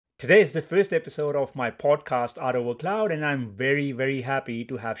Today is the first episode of my podcast, Art Over Clout, and I'm very, very happy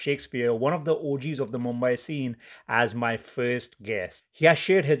to have Shaikhspeare, one of the OGs of the Mumbai scene, as my first guest. He has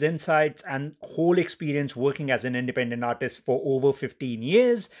shared his insights and whole experience working as an independent artist for over 15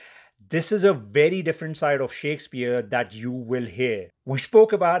 years. This is a very different side of Shaikhspeare that you will hear. We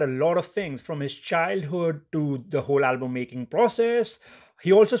spoke about a lot of things from his childhood to the whole album making process.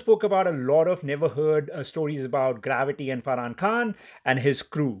 He also spoke about a lot of never heard stories about Gravity and Farhan Khan and his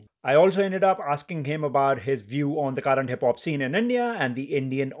crew. I also ended up asking him about his view on the current hip hop scene in India and the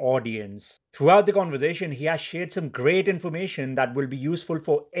Indian audience. Throughout the conversation, he has shared some great information that will be useful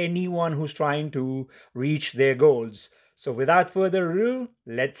for anyone who's trying to reach their goals. So without further ado,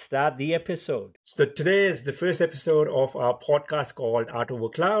 let's start the episode. So today is the first episode of our podcast called Art Over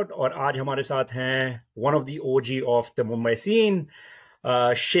Cloud. और आज हमारे साथ हैं one of the OG of the Mumbai scene,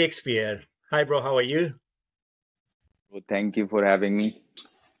 Shaikhspeare. Hi bro, how are you? Well, thank you for having me.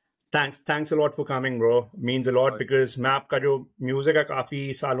 Thanks a lot for coming, bro. Means a lot because मैं आपका जो music है काफी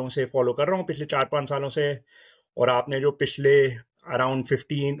सालों से follow कर रहा हूँ, पिछले 4-5 सालों से, और आपने जो पिछले around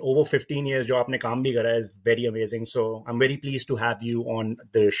 15 over 15 years जो आपने काम भी करा है is very amazing. So I'm very pleased to have you on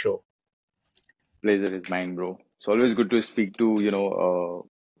the show. Pleasure is mine, bro. It's always good to speak to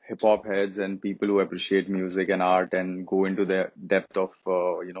hip hop heads and people who appreciate music and art and go into the depth of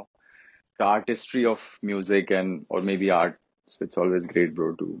the artistry of music and or maybe art. So it's always great,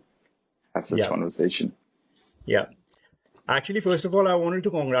 bro, to have such conversation. Yeah. Actually, first of all, I wanted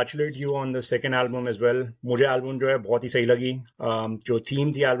to congratulate you on the second album as well. मुझे album जो है बहुत ही सही लगी. जो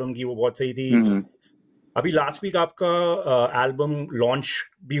theme थी album की वो बहुत सही थी. अभी last week आपका album launch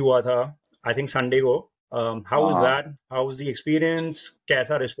भी हुआ था. I think Sunday को. How was that? How was the experience?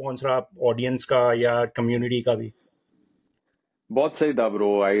 कैसा response रहा audience का या community का भी? बहुत सही था bro.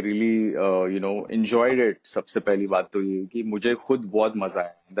 I really enjoyed it. सबसे पहली बात तो ये कि मुझे खुद बहुत मजा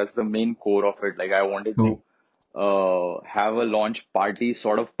आया. That's the main core of it. Like I wanted to have a launch party,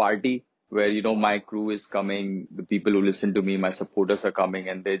 sort of party, where my crew is coming, the people who listen to me, my supporters are coming,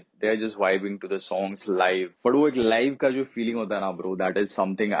 and they're just vibing to the songs live. But वो एक live का जो feeling होता है ना bro, that is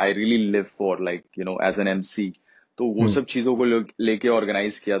something I really live for, like as an MC. तो वो सब चीजों को लेके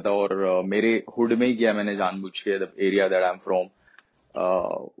ऑर्गेनाइज किया था और मेरे हुड में ही किया मैंने जानबूझ के. The area that I am from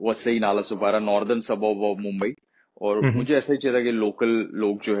Vasai नाला सुपारा, नॉर्दर्न सबब ऑफ मुंबई. और मुझे ऐसा ही चाहिए था कि लोकल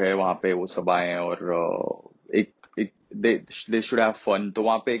लोग जो है वहां पे वो सब आए और एक दे शुड हैव फन. तो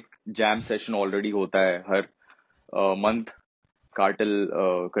वहां पे एक जैम सेशन ऑलरेडी होता है हर मंथ. कार्टल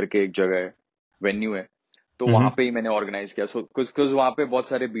करके एक जगह है, वेन्यू है, तो वहां पे ही मैंने ऑर्गेनाइज किया. सो बिकॉज वहां पे बहुत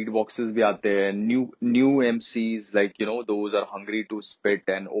सारे बीट बॉक्सेस भी आते हैं, new MCs, like those are hungry to spit,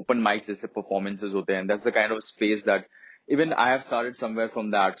 and open mics जैसे परफॉर्मेंसेस होते हैं. That's the kind of space that even I have started somewhere from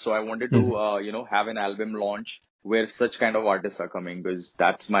that. So I wanted to have an album launch where such kind of artists are coming, because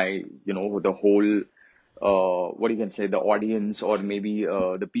that's my the whole what you can say, the audience, or maybe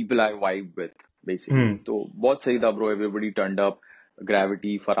the people I vibe with basically. तो बहुत सही था bro. Everybody turned up.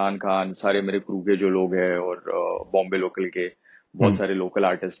 Gravity, Farhan Khan, सारे मेरे crew के जो लोग हैं, और Bombay Lokal के बहुत सारे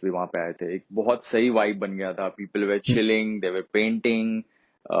local artists भी वहाँ पे आए थे. एक बहुत सही vibe बन गया था. People were chilling, they were painting,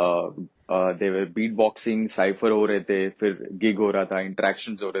 they were beatboxing, cypher हो रहे थे, फिर gig हो रहा था,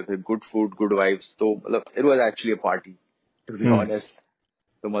 interactions हो रहे थे, good food, good vibes. तो मतलब it was actually a party, to be honest.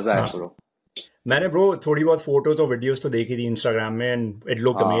 तो मजा आया bro. मैंने ब्रो थोड़ी बहुत फोटोज और वीडियोस तो देखी थी इंस्टाग्राम में, एंड इट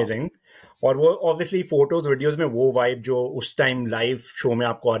लुक अमेजिंग. और वो ऑब्वियसली फोटोज वीडियोस में वो वाइब जो उस टाइम लाइव शो में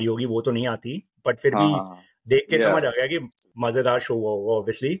आपको आ रही होगी वो तो नहीं आती, बट फिर भी देख के समझ आ गया कि मजेदार शो होगा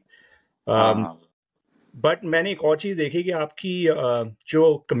ऑब्वियसली. बट मैंने एक और चीज देखी कि आपकी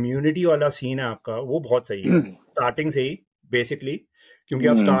जो कम्युनिटी वाला सीन है आपका वो बहुत सही है स्टार्टिंग से ही बेसिकली. क्योंकि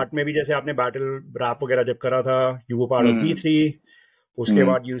आप स्टार्ट में भी जैसे आपने बैटल रैप वगैरह जब करा था, you were part of P3. उसके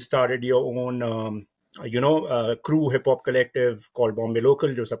बाद you started your own crew hip hop collective called Bombay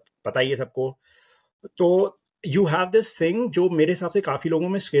local, जो सब पता ही है सबको. तो यू हैव दिस थिंग जो मेरे हिसाब से काफी लोगों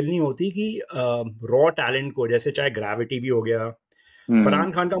में स्किल नहीं होती, कि रॉ टैलेंट को, जैसे चाहे ग्रेविटी भी हो गया,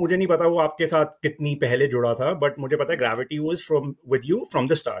 फरहान खान का मुझे नहीं पता वो आपके साथ कितनी पहले जुड़ा था, बट मुझे पता है gravity was from with you from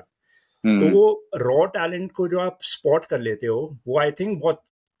the start. तो वो रॉ टैलेंट को जो आप स्पॉट कर लेते हो, वो आई थिंक बहुत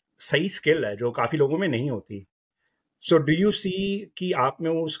सही स्किल है जो काफी लोगों में नहीं होती. So do you see कि आप में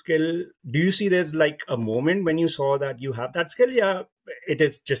वो skill, do you see there's like a moment when you saw that you have that skill? Yeah, it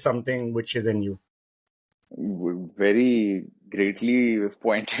is just something which is in you. Very greatly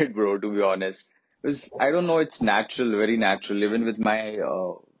pointed, bro, to be honest. Because I don't know, it's natural, very natural. Even with my,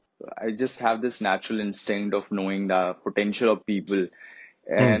 I just have this natural instinct of knowing the potential of people.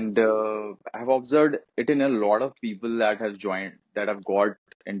 And I've observed it in a lot of people that have joined, that have got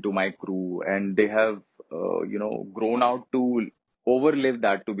into my crew, and they have, grown out to overlive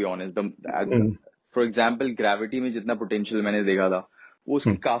that, to be honest. For example, Gravity में जितना potential मैंने देखा था, वो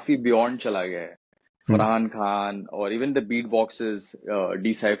उसके काफी beyond चला गया है. Farhan Khan और even the beatboxes,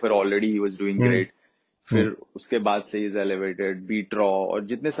 Decipher already he was doing great. फिर उसके बाद से इज एलिवेटेड, बीट रॉ और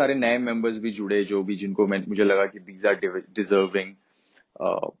जितने सारे नए मेंबर्स भी जुड़े जो भी जिनको मुझे लगा कि दीज आर डिजर्विंग.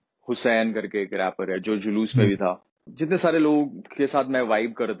 हुसैन करके एक रैपर है जो जुलूस में भी था. जितने सारे लोगों के साथ मैं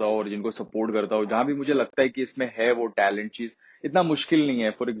वाइब करता हूँ और जिनको सपोर्ट करता हूँ, जहां भी मुझे लगता है कि इसमें है वो टैलेंट चीज, इतना मुश्किल नहीं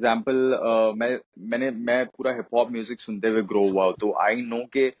है. फॉर एग्जाम्पल मैं पूरा हिप हॉप म्यूजिक सुनते हुए ग्रो हुआ हूं, तो आई नो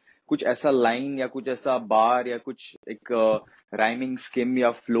के कुछ ऐसा लाइन या कुछ ऐसा बार या कुछ एक राइमिंग स्किम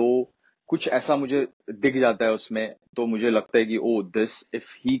या फ्लो, कुछ ऐसा मुझे दिख जाता है उसमें. तो मुझे लगता है कि ओ this, if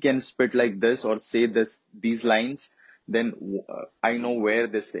he can spit like this और से this these lines, then I know where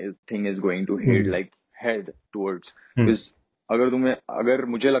thing is going to head towards. Because अगर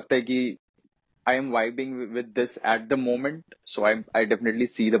मुझे लगता है कि I am vibing with this at the moment, so I definitely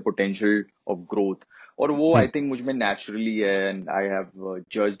see the potential of growth. और वो I think मुझ में naturally है, and I have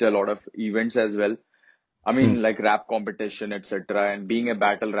judged a lot of events as well. I mean, like rap competition, etc. And being a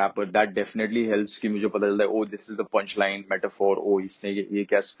battle rapper, that definitely helps कि मुझे पता चलता है, oh, this is the punchline metaphor, oh, इसने ये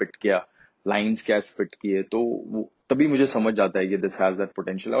क्या spit किया, lines क्या spit किए, तो तभी मुझे समझ जाता है कि this has that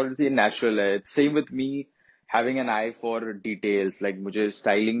potential. और ये natural है. It's same with me having an eye for details. Like मुझे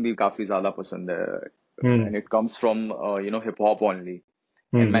styling भी काफी ज्यादा पसंद है, and it comes from hip hop only.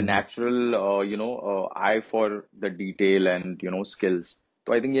 And my natural eye for the detail and skills.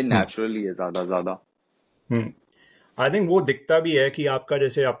 तो I think ये naturally है ज्यादा. आई थिंक वो दिखता भी है कि आपका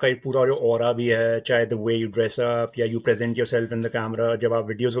जैसे आपका एक पूरा जो ऑरा भी है, चाहे the way you dress up या you present yourself in the camera, जब आप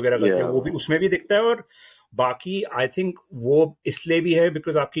वीडियोस वगैरह करते हैं वो भी उसमें भी दिखता है. और बाकी आई थिंक वो इसलिए भी है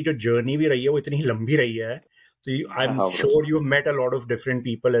बिकॉज आपकी जो जर्नी भी रही है वो इतनी लंबी रही है, तो I am sure you met a lot of different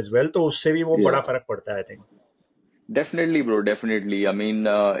people as well, तो उससे भी वो बड़ा फर्क पड़ता है I think. Definitely bro, definitely. I mean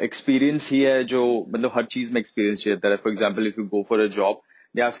experience ही है जो, मतलब हर चीज में एक्सपीरियंस चाहिए था. For example, if you go for a job,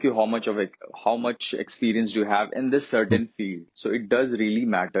 they ask you how much experience do you have in this certain field. So it does really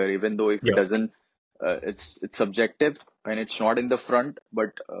matter, even though if it doesn't, it's subjective and it's not in the front,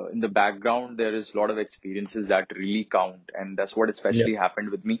 but in the background there is a lot of experiences that really count, and that's what especially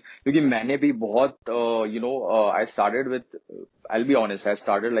happened with me. क्योंकि मैंने भी बहुत I started with, I'll be honest, I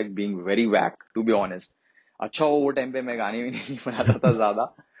started like being very whack, to be honest. अच्छा वो time पे मैं गाने भी नहीं बनाता था ज्यादा,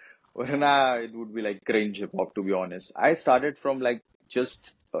 वरना it would be like cringe hip hop, to be honest. I started from like just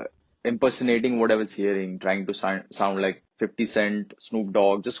impersonating what I was hearing, trying to sound like 50 Cent, Snoop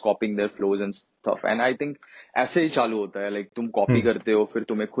Dogg, just copying their flows and stuff. And I think ऐसे ही चालू होता है, like तुम copy करते हो, फिर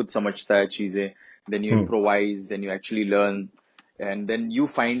तुम्हें खुद समझता है चीजें, then you improvise, then you actually learn, and then you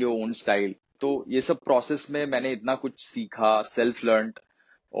find your own style. तो ये सब process में मैंने इतना कुछ सीखा, self learned,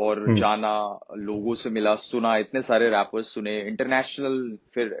 और जाना, लोगों से मिला, सुना, इतने सारे रैपर्स सुने, इंटरनेशनल,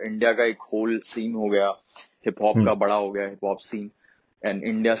 फिर इंडिया का एक होल सीन हो गया, हिप हॉप का बड़ा हो गया hip hop scene. And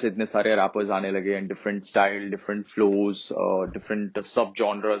India से इतने सारे रैपर्स आने लगे, and different style, different flows, different सब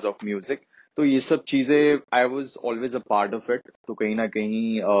जॉनर्स ऑफ म्यूजिक. तो ये सब चीजें I was always a part of it. तो कहीं ना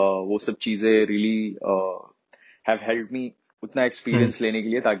कहीं वो सब चीजें रियली हैव हेल्प्ड मी उतना एक्सपीरियंस लेने के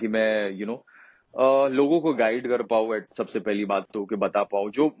लिए, ताकि मैं लोगों को गाइड कर पाऊँ. सबसे पहली बात तो कि बता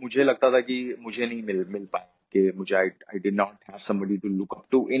पाऊँ जो मुझे लगता था कि मुझे नहीं मिल पाए, कि मुझे I did not have somebody to look up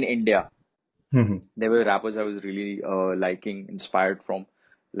to in India. There were rappers I was really liking, inspired from,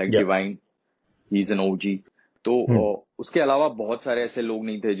 like Divine. He's an OG. तो उसके अलावा बहुत सारे ऐसे लोग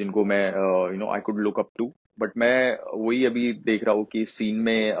नहीं थे जिनको मैं I could look up to. But मैं वही अभी देख रहा हूँ कि सीन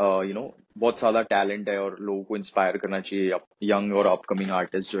में बहुत सारा टैलेंट है और लोगों को इंस्पायर करना चाहिए, यंग और अपकमिंग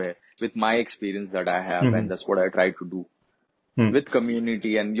आर्टिस्ट जो है, with my experience that I have, and that's what I try to do with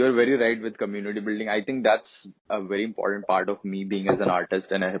community. And you're very right with community building. I think that's a very important part of me being as an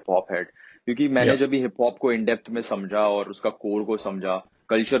artist and a hip hop head. क्योंकि मैंने जब भी hip hop को in depth में समझा और उसका core को समझा,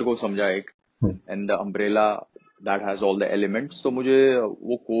 कल्चर को समझा एक, and the umbrella that has all the elements, तो मुझे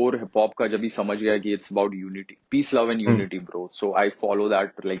वो कोर हिप हॉप का जब भी समझ गया कि it's about unity, piece, love and unity bro. So I follow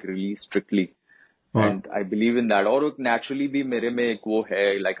that like really strictly, and I believe in that. और नेचुरली भी मेरे में एक वो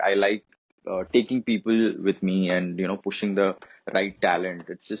है, like I like taking people with me and pushing the right talent.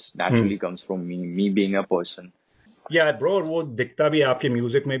 It's just naturally comes from me being a person. या bro, वो दिखता भी है आपके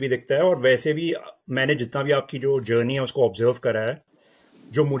म्यूजिक में भी दिखता है, और वैसे भी मैंने जितना भी आपकी जो जर्नी है उसको ऑब्जर्व करा है,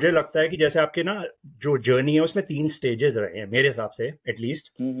 जो मुझे लगता है कि जैसे आपके ना जो जर्नी है उसमें 3 स्टेजेस रहे हैं मेरे हिसाब से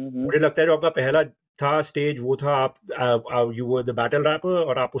एटलीस्ट. मुझे लगता है जो आपका पहला था स्टेज वो था आप you were the battle wrapper,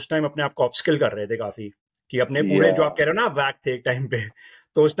 और आप उस टाइम अपने आप को अपस्किल कर रहे थे काफी, कि अपने पूरे जो आप कह रहे हो ना वैक थे एक टाइम पे,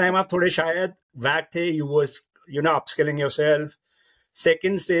 तो उस टाइम आप थोड़े शायद वैक थे, you were upskilling yourself.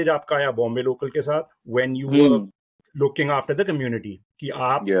 Second stage आपका आया बॉम्बे लोकल के साथ, when you were looking after the community, कि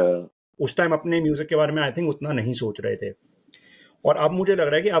आप Yeah. उस टाइम अपने म्यूजिक के बारे में आई थिंक उतना नहीं सोच रहे थे। और अब मुझे लग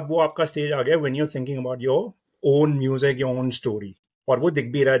रहा है कि अब वो आपका स्टेज आ गया when you are thinking about your own music, your own story, और वो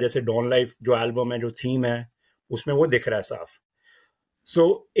दिख भी रहा है। जैसे डॉन लाइफ जो एल्बम है, जो थीम है, उसमें वो दिख रहा है साफ।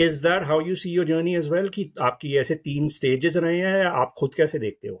 So is that how you see your journey as well, कि आपकी ऐसे 3 स्टेजेस रहे हैं, आप खुद कैसे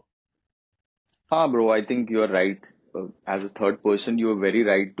देखते हो? हाँ, bro, I think you are right. As a third person, you are very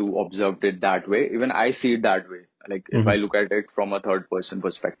right to observe it that way. Even I see it that way. Like if I look at it from a third person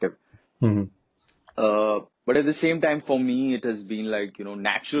perspective. Hmm. But at the same time, for me, it has been like,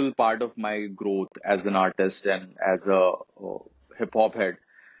 natural part of my growth as an artist and as a hip hop head.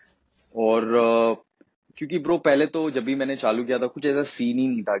 और क्योंकि bro पहले तो जब भी मैंने चालू किया था कुछ ऐसा सीन ही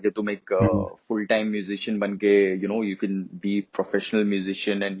नहीं था कि तुम एक फुल टाइम म्यूजिशियन बन के you can be professional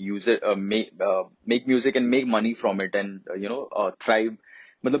musician and use it, make music and make money from it and thrive,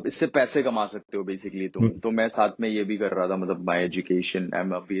 मतलब इससे पैसे कमा सकते हो बेसिकली तुम। तो मैं साथ में ये भी कर रहा था, मतलब my education, I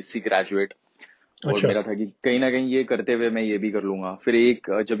am a BSc graduate, और अच्छा। मेरा था कि कहीं ना कहीं ये करते हुए मैं ये भी कर लूंगा। फिर एक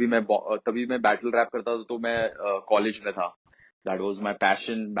तभी मैं बैटल रैप करता था, तो मैं कॉलेज में था, that was my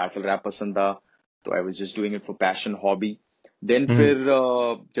passion, battle rap पसंद था, तो I was just doing it for passion, hobby. Then फिर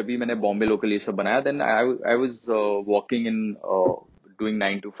जब भी मैंने बॉम्बे लोकल ये सब बनाया, then I was working in doing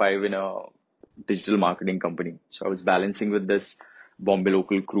 9 to 5 in a digital marketing company, so I was balancing with this Bombay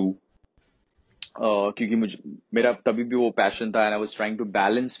local crew, क्योंकि मुझे मेरा तभी भी वो पैशन था, and I was trying to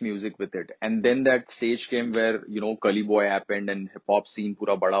balance music with it. And then that stage came where गली boy happened and hip hop scene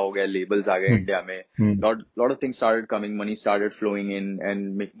पूरा बड़ा हो गया, लेबल्स आ गए इंडिया में, lot of things started coming, money started flowing in,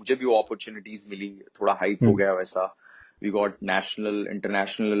 and मुझे भी वो अपॉर्चुनिटीज मिली, थोड़ा हाइप हो गया वैसा। We got national,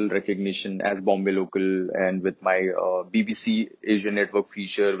 international recognition as Bombay Local, and with my BBC Asian Network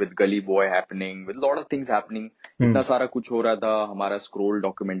feature, with Gully Boy happening, with a lot of things happening. इतना सारा कुछ हो रहा था, हमारा स्क्रोल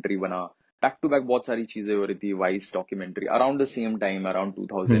डॉक्यूमेंट्री बना, बैक टू बैक बहुत सारी चीजें हो रही थी, vice documentary around the same time, around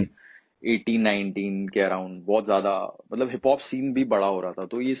 2018-19 के अराउंड, बहुत ज्यादा मतलब हिप हॉप सीन भी बड़ा हो रहा था।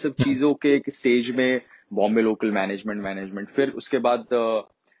 तो ये सब चीजों के एक स्टेज में बॉम्बे लोकल मैनेजमेंट, फिर उसके बाद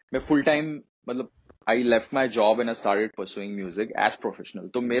मैं फुल टाइम, मतलब I left my job and I started pursuing music as professional.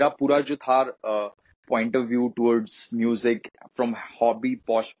 तो मेरा पूरा जो था point of view towards music from hobby,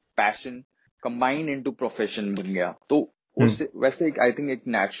 passion combined into profession बन गया। तो उससे वैसे एक I think एक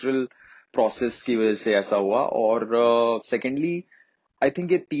natural process की वजह से ऐसा हुआ। और secondly I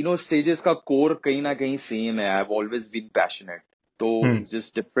think ये तीनों stages का core कहीं ना कहीं same है। I've always been passionate. तो it's just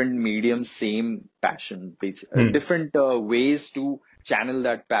different mediums, same passion, basically different ways to channel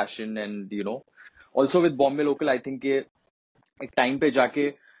that passion, and also with Bombay Local, I think ये एक टाइम पे जाके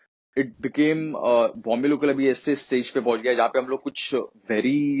it became Bombay Local अभी ऐसे स्टेज पे पहुंच गया जहाँ पे हम लोग कुछ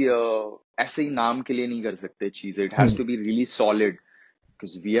वेरी ऐसे ही नाम के लिए नहीं कर सकते चीजें, it has to be really solid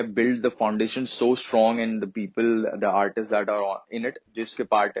because we have built the foundation so strong, and the people, the artists that are in it, जिसके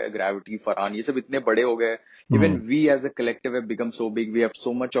पार्ट है Gravity, Farhan, ये सब इतने बड़े हो गए, even we as a collective have become so big, we have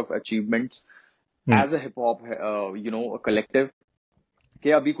so much of achievements as a hip hop a collective,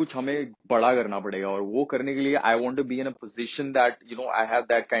 कि अभी कुछ हमें बड़ा करना पड़ेगा। और वो करने के लिए I want to be in a position that I have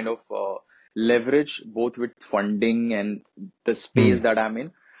that kind of leverage both with funding and the space that I'm in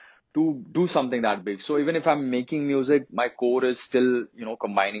to do something that big. So even if I'm making music, my core is still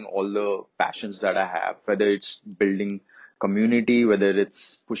combining all the passions that I have, whether it's building community, whether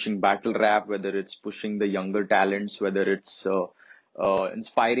it's pushing battle rap, whether it's pushing the younger talents, whether it's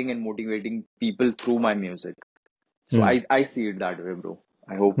inspiring and motivating people through my music. So I see it that way, bro.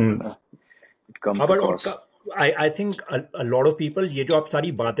 I hope it comes across. I think a lot of people, ये जो आप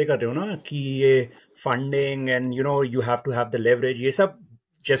सारी बातें कर रहे हो ना, कि ये funding and you have to have the leverage, ये सब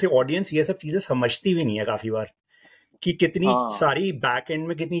जैसे ऑडियंस ये सब चीजें समझती भी नहीं है काफी बार, कि कितनी सारी बैक एंड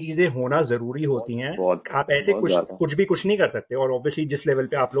में कितनी चीजें होना जरूरी होती हैं। आप ऐसे कुछ नहीं कर सकते। और ऑब्वियसली जिस लेवल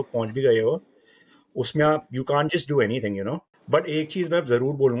पे आप लोग पहुंच भी गए हो उसमें आप you can't just do anything but एक चीज मैं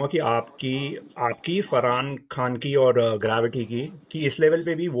जरूर बोलूंगा कि आपकी फरहान खान की और ग्रेविटी की, कि इस लेवल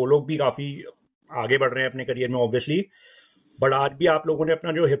पे भी वो लोग भी काफी आगे बढ़ रहे हैं अपने करियर में ऑब्वियसली, बट आज भी आप लोगों ने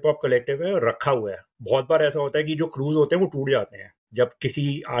अपना जो हिप हॉप कलेक्टिव है रखा हुआ है। बहुत बार ऐसा होता है कि जो क्रूज होते हैं वो टूट जाते हैं जब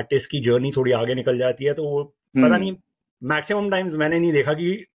किसी आर्टिस्ट की जर्नी थोड़ी आगे निकल जाती है, तो वो पता नहीं, मैक्सिमम टाइम्स मैंने नहीं देखा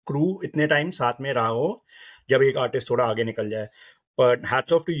कि क्रू इतने टाइम साथ में रहा हो जब एक आर्टिस्ट थोड़ा आगे निकल जाए। But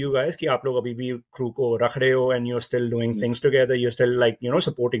hats off to you guys कि आप लोग अभी भी crew को रख रहे हो and you're still doing things together, you're still like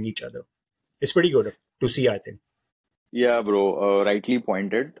supporting each other. It's pretty good to see, I think. Yeah, bro, rightly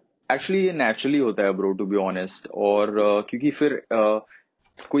pointed. Actually ये naturally होता है bro, to be honest. और क्योंकि फिर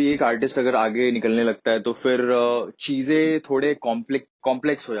कोई एक आर्टिस्ट अगर आगे निकलने लगता है तो फिर चीजें थोड़े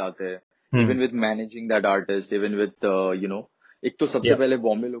कॉम्प्लेक्स हो जाते हैं, even with managing that artist, even with एक तो सबसे Yeah. पहले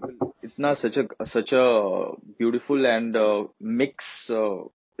बॉम्बे लोकल इतना सच a beautiful and mix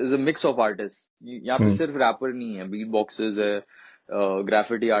is a mix of artist. यहाँ पे Hmm. सिर्फ रैपर नहीं है, बीट बॉक्सर्स है,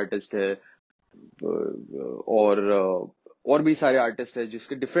 ग्राफिटी आर्टिस्ट है, और भी सारे आर्टिस्ट है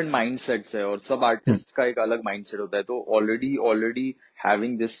जिसके डिफरेंट माइंडसेट्स है, और सब Hmm. आर्टिस्ट का एक अलग माइंडसेट होता है। तो already already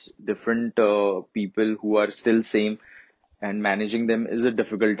having this different people who are still same and managing them is a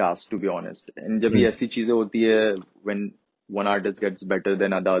difficult task to be honest. And जब Hmm. भी ऐसी चीजें होती है, when one artist gets better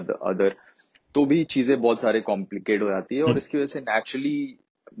than other, तो भी चीजें बहुत सारे कॉम्प्लिकेट हो जाती है। और Hmm. इसकी वजह से नेचुरली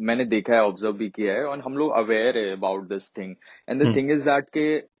मैंने देखा है, ऑब्जर्व भी किया है, और हम लोग अवेयर है about this thing. And the Hmm. Thing is that के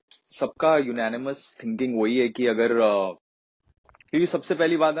सबका यूनानिमस थिंकिंग वही है कि अगर क्योंकि सबसे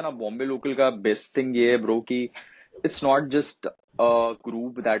पहली बात है ना, बॉम्बे लोकल का बेस्ट थिंग ये है ब्रो कि it's not just a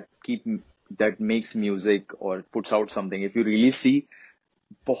group that makes music or puts out something. If you really see,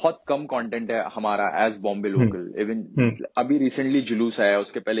 बहुत कम कंटेंट है हमारा as Bombay Hmm. Local. Even Hmm. अभी रिसेंटली जुलूस आया,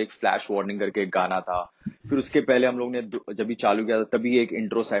 उसके पहले एक फ्लैश वार्निंग करके एक गाना था, फिर उसके पहले हम लोग ने जब भी चालू किया था तभी एक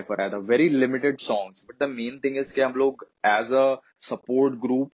इंट्रो साइफर आया था। Very limited songs, but the main thing is कि हम लोग as a support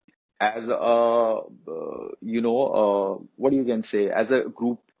group, as a what you can say, as a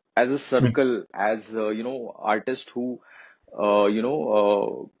group, as a Hmm. circle, as artists who you know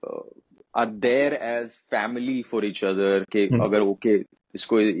are there as family for each other, कि Hmm. अगर okay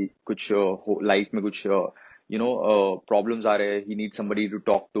इसको कुछ life में कुछ problems आ रहे हैं, he needs somebody to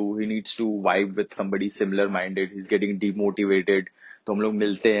talk to, he needs to vibe with somebody similar minded, he's getting demotivated, तो हम लोग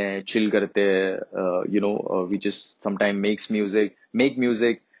मिलते हैं, चिल करते हैं, we just sometimes make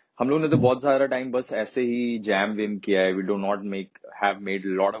music। हम लोग ने तो Hmm. बहुत सारा टाइम बस ऐसे ही जैम विम किया है। We do not make have made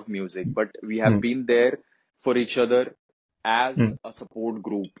lot of music, but we have Hmm. Been there for each other as Hmm. A support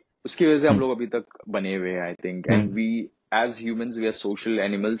group. उसकी वजह से हम Hmm. लोग अभी तक बने हुए हैं I think. Hmm. And we as humans we are social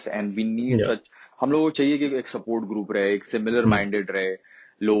animals and we need Yeah. सच। हम लोग को चाहिए कि एक सपोर्ट ग्रुप रहे, एक सिमिलर Hmm. माइंडेड रहे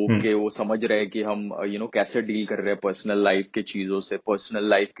लोग, Hmm. के वो समझ रहे हैं कि हम कैसे डील कर रहे हैं पर्सनल लाइफ के चीजों से, पर्सनल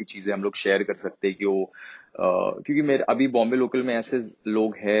लाइफ की चीजें हम लोग शेयर कर सकते हैं कि वो क्योंकि मेरे अभी बॉम्बे लोकल में ऐसे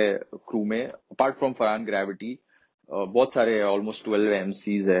लोग हैं क्रू में, अपार्ट फ्रॉम फरहान ग्रेविटी, बहुत सारे ऑलमोस्ट 12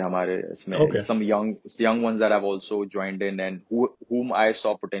 एमसीज है हमारे इसमें। Okay. Some young ones that have also joined in and whom I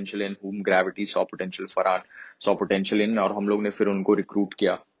saw potential in, whom Gravity saw potential, Farhan saw potential in, और हम लोग ने फिर उनको रिक्रूट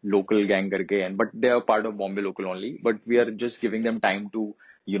किया लोकल गैंग करके। And but they are part of Bombay local only, but we are just giving them time to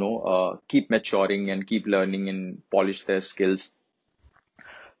keep maturing and keep learning and polish their skills।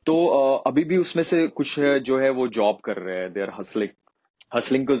 तो अभी भी उसमें से कुछ है जो है वो जॉब कर रहे हैं, दे आर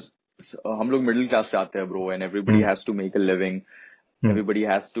हसलिंग को। हम लोग मिडिल क्लास से आते हैं bro, and everybody Hmm. Has to make a living, Hmm. Everybody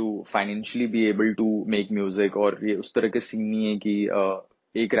has to financially be able to make music. और ये उस तरह के सीन नहीं है कि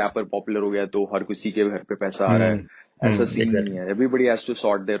एक रैपर पॉपुलर हो गया तो हर किसी के घर पे पैसा आ रहा है, Hmm. ऐसा Hmm. सीन नहीं Exactly. है। Everybody has to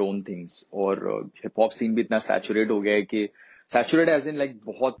sort their own things. और हिप हॉप सीन भी इतना सैचुरेट हो गया है कि सैचुरेट एज इन लाइक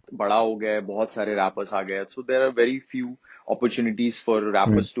बहुत बड़ा हो गया है, बहुत सारे रैपर्स आ गए, so there are very few opportunities for Hmm.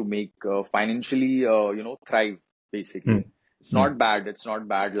 rappers to make financially thrive basically। Hmm. It's Hmm. not bad, it's not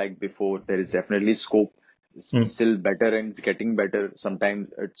bad like before, there is definitely scope, it's Hmm. still better and it's getting better,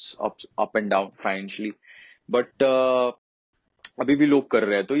 sometimes it's up and down financially, but अभी भी लोग कर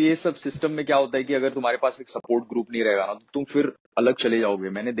रहे हैं। तो ये सब system में क्या होता है कि अगर तुम्हारे पास एक सपोर्ट ग्रुप नहीं रहेगा ना, तो तुम फिर अलग चले जाओगे।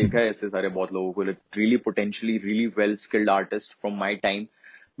 मैंने देखा है ऐसे सारे बहुत लोगों को, really potentially really well skilled artist from my time,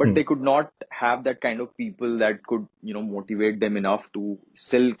 but Hmm. they could not have that kind of people that could motivate them enough to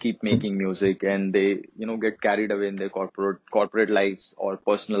still keep Hmm. making music, and they get carried away in their corporate lives or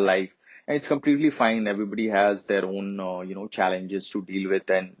personal life, and it's completely fine. Everybody has their own challenges to deal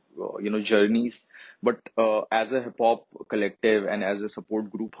with, and journeys, but as a hip hop collective and as a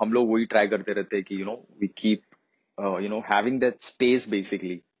support group हम लोग वही try करते रहते हैं कि we keep having that space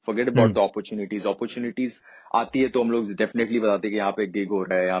basically। forget Hmm. about the opportunities आती है तो हम लोग डेफिनेटली बताते हैं कि यहाँ पे गिग हो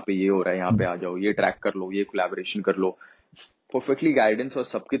रहा है, यहाँ पे ये हो रहा है, यहाँ पे आ जाओ, ये ट्रैक कर लो, ये कोलैबोरेशन कर लो। परफेक्टली गाइडेंस और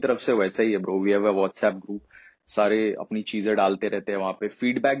सबकी तरफ से वैसा ही है bro. We have a WhatsApp group, सारे अपनी चीजें डालते रहते हैं वहां पे,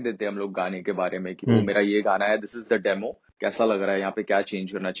 फीडबैक देते हैं हम लोग गाने के बारे में कि ओ Hmm. मेरा ये गाना है, दिस इज द डेमो, कैसा लग रहा है, यहाँ पे क्या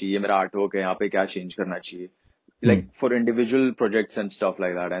चेंज करना चाहिए, मेरा आर्ट वर्क है, यहाँ पे क्या चेंज करना चाहिए, Hmm. like for individual projects and stuff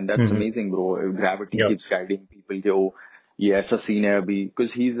like that, and that's Hmm. amazing bro। Gravity Yeah. keeps guiding people कि ओ ये ऐसा सीन है अभी,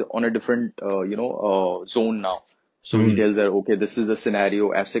 because he's on a different zone now, so he Hmm. tells her okay this is the scenario,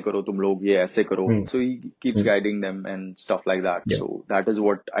 ऐसे करो तुम लोग, ये ऐसे करो, Hmm. so he keeps Hmm. guiding them and stuff like that। Yeah. so that is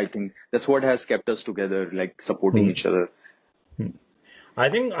what I think, that's what has kept us together, like supporting Hmm. each other। Hmm.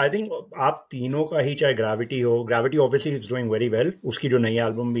 I think आप तीनों का ही, चाहे gravity हो, gravity obviously is doing very well, उसकी जो नई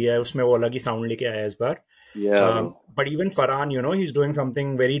album भी है उसमें वो अलग ही साउंड लेके आया है इस बार। yeah bro। But even Farhan, he is doing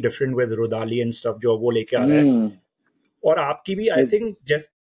something very different with rudali and stuff जो वो लेके आ रहा है। hmm और आपकी भी आई his थिंक जस्ट,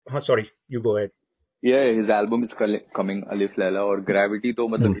 हाँ sorry, you go ahead. Yeah, his album is coming, Alif Laila, और Gravity तो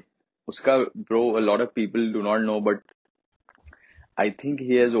Hmm. मतलब उसका bro, a lot of people do not know, but I think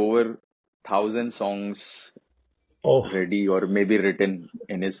he has over 1,000 songs Oh, ready or maybe written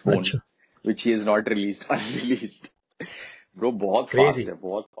in his phone, अच्छा, which he has not released unreleased. Bro, बहुत fast crazy. है,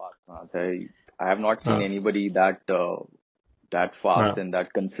 बहुत fast बात है. I have not seen हाँ, anybody that fast हाँ. and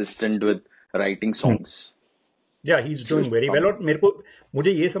that consistent with writing Hmm. songs. या he is doing It's very well. some और मेरे को,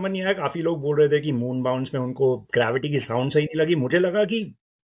 मुझे ये समझ नहीं आया, काफी लोग बोल रहे थे कि मून बाउंस में उनको ग्रेविटी की साउंड सही नहीं लगी. मुझे लगा कि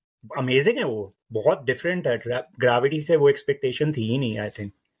अमेजिंग है वो, बहुत डिफरेंट है. ग्रेविटी से वो एक्सपेक्टेशन थी ही नहीं, आई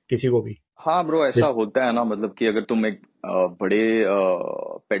थिंक, किसी को भी. हाँ ब्रो, ऐसा जिस होता है ना, मतलब कि अगर तुम एक बड़े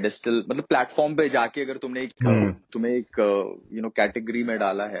पेडेस्टल मतलब प्लेटफॉर्म पे जाके अगर हम्म, तुम्हें एक कैटेगरी में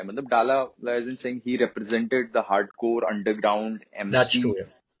डाला है, मतलब डाला as in saying he represented the hardcore underground that's MC true.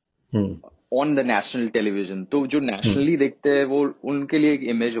 Hmm, on the national television, तो जो हम्म, नेशनली देखते हैं वो उनके लिए एक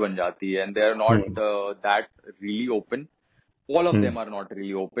इमेज बन जाती है, and they are not hmm, that really open. All of hmm, them are not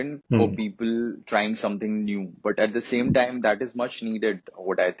really open for hmm. people trying something new, but at the same time that is much needed,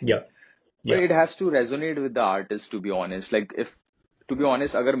 what I या, think. या. But it has to resonate with the artist, to be honest. Like, if to be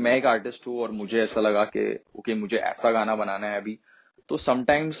honest, अगर मैं एक artist हूँ और मुझे ऐसा लगा कि okay, मुझे ऐसा गाना बनाना है अभी, तो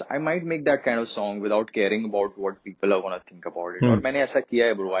sometimes I might make that kind of song without caring about what people are gonna think about it. और हम्म. मैंने ऐसा किया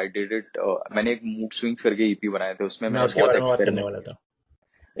है bro. I did it. मैंने एक मूड स्विंग्स करके ईपी बनाए थे, उसमें मैं मैंने उसके बहुत बारे में बात करने वाला था.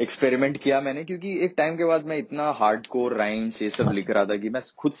 एक्सपेरिमेंट किया मैंने, क्योंकि एक टाइम के बाद मैं इतना हार्डकोर राइम्स ये सब लिख रहा था कि मैं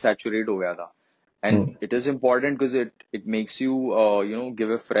खुद सैचुरेट हो गया था. And hmm, it is important because it makes you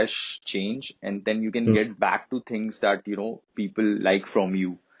give a fresh change, and then you can hmm, get back two things that people like from you.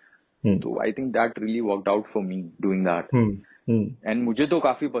 हम्म, तो I think that really worked out for me doing that. Hmm, hmm. And मुझे तो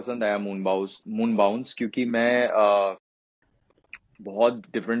काफी पसंद आया moon bounce, क्योंकि मैं बहुत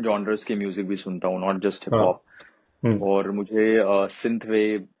different genres के म्यूजिक भी सुनता हूँ, नॉट जस्ट हिप हाँ. हॉप. हम्म, और मुझे सिंथ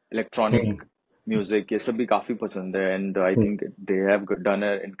वेव, हम्म, इलेक्ट्रॉनिक म्यूजिक, ये सब भी काफी पसंद है, and I hmm, think they have done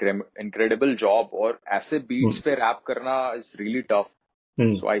a incredible job. और ऐसे बीट्स हम्म, पे रैप करना is really tough.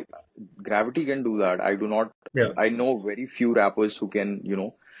 Hmm. So I Gravity can do that. I do not. या. I know very few rappers who can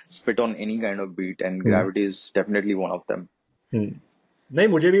spit on any kind of beat, and hmm, Gravity is definitely one of them. हम्म. नहीं,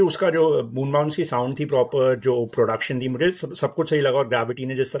 मुझे भी उसका जो moon bounce की sound थी, proper जो production थी, मुझे सब कुछ सही लगा. और ग्रेविटी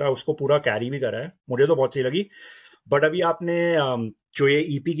ने जिस तरह उसको पूरा कैरी भी करा है, मुझे तो बहुत सही लगी. बट अभी आपने जो ये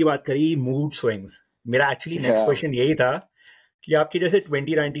ईपी की बात करी, मूड स्विंग्स, मेरा एक्चुअली नेक्स्ट Yeah, क्वेश्चन यही था कि आपकी जैसे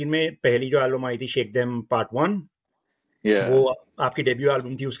 2019 में पहली जो एल्बम आई थी, शेक देम पार्ट 1, वो yeah. आपकी डेब्यू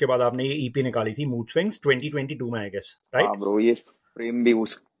एल्बम थी. उसके बाद आपने ये ईपी निकाली थी, मूड स्विंग्स, 2022 में, आई गेस, हाँ राइट? ब्रो, ये फ्रेम भी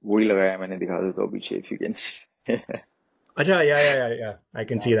उस वही लगाया है मैंने, दिखा देता हूँ पीछे, इफ यू कैन सी. अच्छा, या, I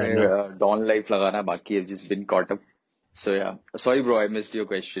can see that now. आपने डॉन लाइफ लगाना बाकी है, जस्ट बिन कॉट अप. सो या, sorry bro, I missed your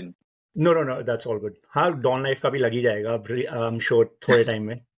question. No, no, no, that's all good. हाँ, डॉन लाइफ का भी लग ही जाएगा, आई एम श्योर, थोड़े टाइम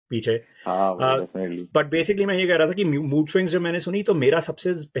में पीछे. हाँ ब्रो, डेफिनेटली. बट बेसिकली मैं ये कह रहा था कि मूड स्विंग्स जब मैंने सुनी, तो मेरा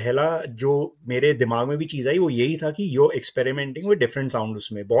सबसे पहला जो मेरे दिमाग में भी चीज़ आई, वो यही था कि यो एक्सपेरिमेंटिंग विद डिफरेंट साउंड.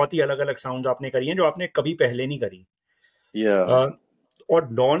 उसमें बहुत ही अलग अलग साउंड आपने करी हैं जो आपने कभी पहले नहीं करी. या, अ, और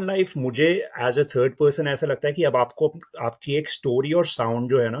डॉन लाइफ मुझे एज अ थर्ड पर्सन ऐसा लगता है कि अब आपको आपकी एक स्टोरी और साउंड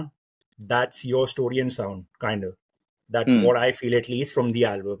जो है ना, that's your story and sound kind of, that hmm, what I feel at least from the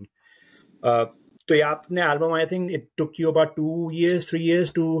album. तो ये आपने album, I think it took you about 2 years 3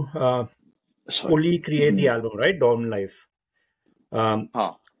 years to sorry. fully create the album, right? Dawn Life. Um, हाँ.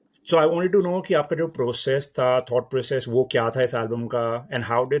 so I wanted to know कि आपका जो process था, thought process, वो क्या था इस album का, and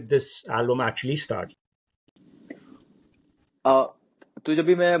how did this album actually start? Uh, तो जब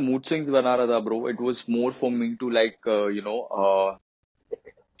भी मैं मूड स्विंग्स बना रहा था bro, it was more for me to like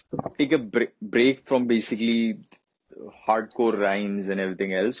take a break from basically hardcore rhymes and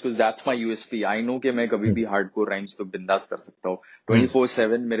everything else, because that's my USP. I know कि मैं कभी Hmm, भी hardcore rhymes तो बिंदास कर सकता हूँ. hmm,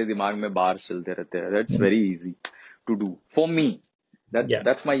 24/7 मेरे दिमाग में बार्स चलते रहते हैं. That's hmm. very easy to do for me. Yeah,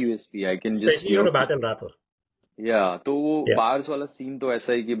 That's my USP. I can just especially you're a battle rapper. या, तो वो Yeah. बार्स वाला सीन तो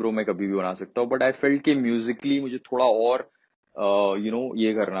ऐसा है कि ब्रो मैं कभी भी बना सकता हूँ, बट आई फेल्ट कि म्यूजिकली मुझे थोड़ा और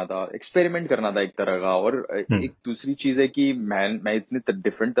ये करना था, एक्सपेरिमेंट करना था एक तरह का. और Hmm, एक दूसरी चीज है कि मैं इतने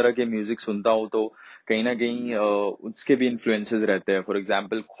डिफरेंट तरह के म्यूजिक सुनता हूँ, तो कहीं ना कहीं उसके भी इन्फ्लुएंसेस रहते हैं. फॉर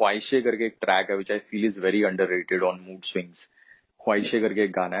एग्जाम्पल, ख्वाहिशें करके एक ट्रैक है विच I feel is very underrated on mood swings. ख्वाहिशें करके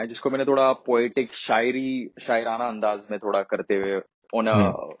एक गाना है जिसको मैंने थोड़ा पोएटिक शायराना अंदाज में थोड़ा करते हुए on a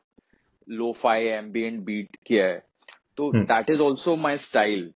hmm, lo-fi ambient beat किया है. तो hmm, that is also my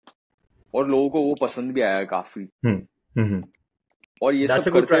style, और लोगों को वो पसंद भी आया काफी. hmm, hmm. और ये That's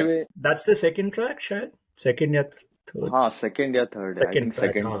सब a good करते track. हुए, That's the second track, शायद second या third. हाँ सेकंड या थर्ड है, आई Second थिंक track,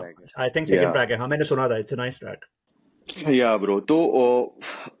 सेकंड हाँ. ट्रैक है. I think या, second track है. हाँ, मैंने सुना था. It's a nice track. या ब्रो. तो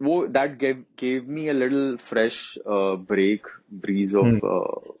वो that gave me a little fresh break breeze of Hmm,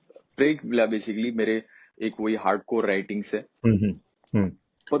 break मिला बेसिकली मेरे एक वही हार्डकोर राइटिंग से। हम्म, हम्म,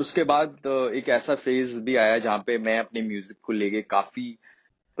 पर उसके बाद एक ऐसा फेज भी आया जहाँ पे मैं अपने म्यूजिक को लेके काफी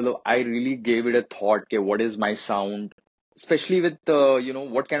मतलब I really gave it a thought कि what is my sound, especially with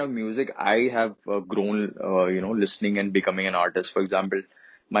what kind of music I have grown listening and becoming an artist. For example,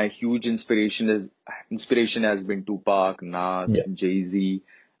 my huge inspiration has been Tupac, Nas, yeah, Jay-Z,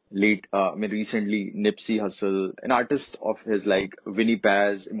 I mean recently Nipsey Hussle, an artist of his like Winnie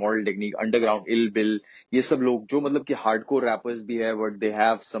Paz, Immortal Technique, Underground, Ill Bill, ये सब लोग जो मतलब कि hardcore rappers भी है but they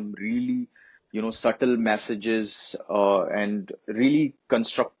have some really subtle messages and really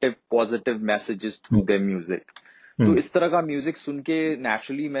constructive, positive messages through hmm, their music. तो हम्म, इस तरह का म्यूजिक सुन के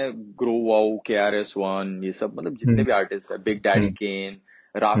नेचुरली मैं ग्रो हुआ हूँ, KRS-One, ये सब मतलब जितने हम्म, भी आर्टिस्ट है, बिग डैडी हम्म, केन,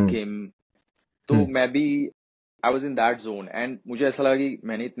 हम्म, राकिम, तो हम्म, मैं भी I was in that zone and मुझे ऐसा लगा कि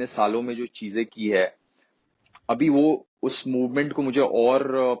मैंने इतने सालों में जो चीजें की है अभी वो उस मूवमेंट को मुझे और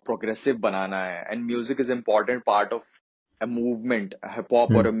प्रोग्रेसिव बनाना है and music is important part of a movement, a hip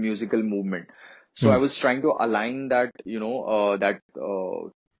hop or hmm, a musical movement. So I hmm, was trying to align that, to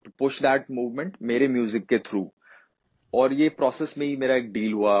push that movement मेरे म्यूजिक के through. और ये process में ही मेरा एक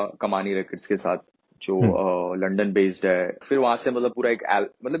deal हुआ कमानी records के साथ जो हम्म, लंदन बेस्ड है। फिर वहां से मतलब पूरा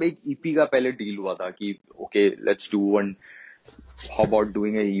मतलब एक ईपी का पहले डील हुआ था कि okay let's do one, how about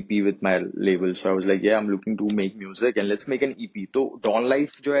doing a EP with my label? So I was like, yeah, I'm looking to make music and let's make an EP. तो Dawn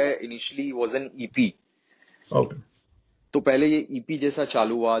Life जो है initially was an EP. okay, तो पहले ये EP जैसा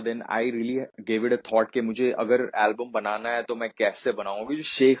चालू हुआ, then I really gave it a thought कि मुझे अगर एल्बम बनाना है तो मैं कैसे बनाऊंगी। जो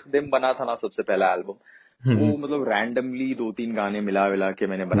शेख देम बना था ना सबसे पहला एल्बम, हम्म, वो मतलब रैंडमली दो तीन गाने मिला विला के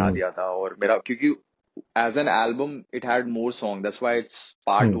मैंने बना हम्म, दिया था। और मेरा क्योंकि as an album it had more song, that's why it's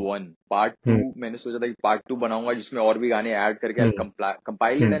hmm, part 1। Part 2 हम्म, मैंने सोचा था कि पार्ट 2 बनाऊंगा जिसमें और भी गाने ऐड करके हम्म,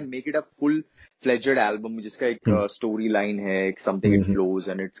 compile it hmm, and make it a full fledged album जिसका एक हम्म, स्टोरी लाइन है, एक something it hmm, flows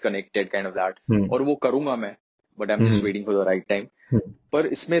and it's connected kind of that. हम्म, और वो करूंगा मैं, but I am just hmm, waiting for the right time. हम्म, पर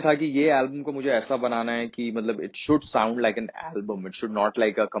इसमें था कि ये एल्बम को मुझे ऐसा बनाना है कि मतलब it should sound like an album, it should not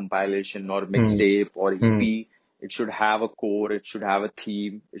like a compilation और मिक्स हम्म, टेप और हम्म, EP. It should have a core, it should have a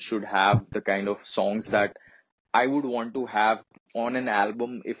theme, it should have the kind of songs that I would want to have on an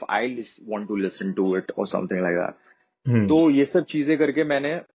album if I want to listen to it or something like that. हम्म, तो ये सब चीजें करके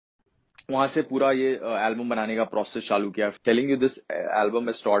मैंने वहां से पूरा ये एल्बम बनाने का प्रोसेस चालू किया। Telling you this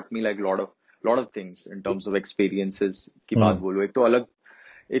album has taught me like lot of things in terms of experiences की बात हम्म, बोलो। एक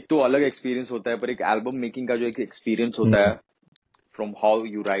तो अलग एक्सपीरियंस होता है, पर एक एल्बम मेकिंग का जो एक एक्सपीरियंस होता हम्म, है from how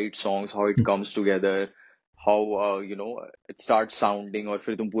you write songs, how it comes together, how it starts sounding, और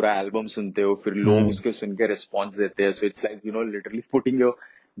फिर तुम पूरा एल्बम सुनते हो, फिर लोग हम्म, उसके सुन के रिस्पॉन्स देते हैं। So it's like literally putting your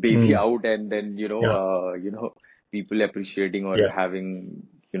baby hmm, out and then yeah, people appreciating or yeah, having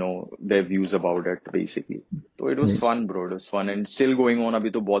their views about it basically. तो it was hmm, fun bro, it was fun and still going on। अभी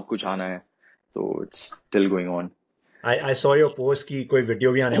तो बहुत कुछ आना है, तो it's still going on। I saw your post कि कोई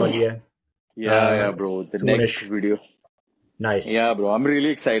वीडियो भी आने वाली है Yeah bro, the soonish, next video। nice, या bro I am really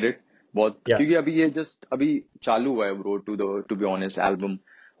excited बहुत, yeah, क्योंकि अभी ये जस्ट अभी चालू हुआ है bro to be honest album.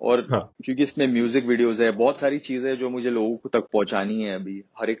 और हाँ, क्योंकि इसमें म्यूजिक वीडियोस है, बहुत सारी चीजें जो मुझे लोगों को तक पहुंचानी है। अभी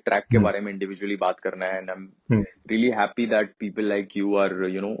हर एक ट्रैक के हम्म, बारे में इंडिविजुअली बात करना है and I am hmm, really happy that people like you are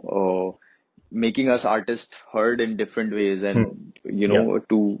making us artist heard in different ways and hmm, yeah,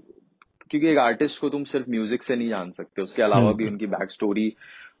 to, क्योंकि एक आर्टिस्ट को तुम सिर्फ म्यूजिक से नहीं जान सकते, उसके अलावा भी हम्म, उनकी बैक स्टोरी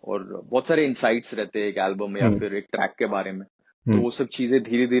और बहुत सारे इंसाइट्स रहते हैं एक एल्बम या हम्म, फिर एक ट्रैक के बारे में। तो हम्म, वो सब चीजें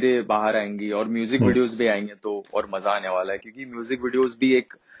धीरे धीरे बाहर आएंगी और म्यूजिक हम्म, वीडियोस भी आएंगे तो और मजा आने वाला है। क्योंकि म्यूजिक वीडियोस भी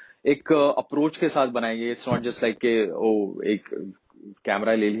एक एक अप्रोच के साथ बनाएंगे। इट्स नॉट जस्ट लाइक के ओ एक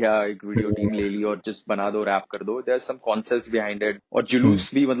कैमरा ले लिया, एक वीडियो टीम ले ली और जस्ट बना दो, रैप कर दो। There are some concepts behind it. और हम्म,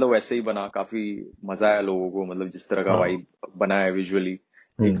 जुलूस भी मतलब वैसे ही बना, काफी मजा आया लोगों को, मतलब जिस तरह का हाँ, वाइब बना है विजुअली।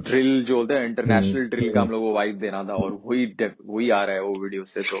 एक हम्म, ड्रिल जो होता है, हम्म, इंटरनेशनल ड्रिल का हम्म, हम लोग को वाइब देना था और वही आ रहा है वो वीडियो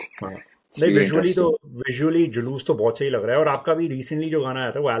से। तो हाँ, इट्स नहीं रियली विजुअली तो इंटरेस्टिंग। विजुअली जुलूस तो बहुत सही लग रहा है। और आपका भी रिसेंटली जो गाना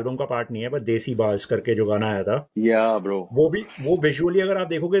आया था वो एल्बम का पार्ट नहीं है, बस देसी बाज करके जो गाना आया था या ब्रो। वो भी, वो विजुअली अगर आप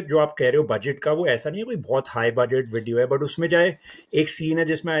देखोगे जो आप कह रहे हो बजट का, वो ऐसा नहीं है कोई बहुत हाई बजट वीडियो है, बट उसमें चाहे एक सीन है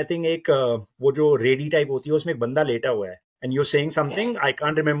जिसमें आई थिंक एक वो जो रेडी टाइप होती है उसमें एक बंदा लेटा हुआ है and you saying something, I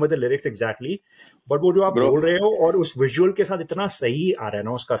can't remember the lyrics exactly, but वो जो आप ब्रो बोल रहे हो और उस विजुअल के साथ इतना सही आ रहा है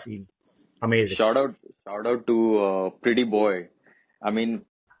ना उसका feel, amazing. Shout out to pretty boy. I mean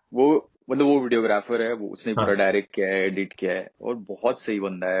वो मतलब वो वीडियोग्राफर है, वो उसने पूरा हाँ, डायरेक्ट किया है, एडिट किया है और बहुत सही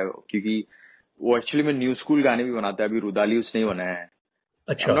बंदा है। क्योंकि वो एक्चुअली में न्यू स्कूल गाने भी बनाता है। अभी रुदाली उसने ही बनाया है। आई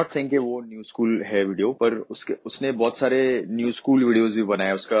एम अच्छा, नॉट सेइंग कि वो न्यू स्कूल है वीडियो, पर उसने बहुत सारे न्यू स्कूल वीडियोस भी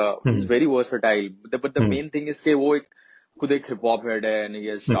बनाए। उसका is hmm, very versatile, but the hmm, main thing is के वो एक खुद एक हिप हॉप हेड है and he has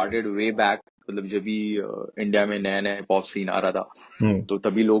hmm, started way back मतलब जब भी इंडिया में नया नया हिप हॉप सीन आ रहा था, हम्म तो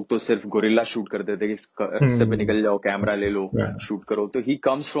तभी लोग तो सिर्फ गोरिल्ला शूट करते थे कि रास्ते पे हम्म निकल जाओ, कैमरा ले लो, yeah, शूट करो। तो he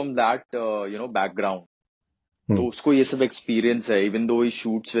comes from that background. तो हम्म उसको ये सब एक्सपीरियंस है, even though he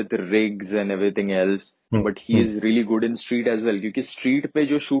shoots with rigs and everything else, hmm but he hmm is really good in street as well, क्योंकि स्ट्रीट पे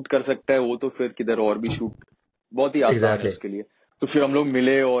जो शूट कर सकता है वो तो फिर किधर और भी शूट बहुत ही आसान है exactly उसके लिए। तो फिर हम लोग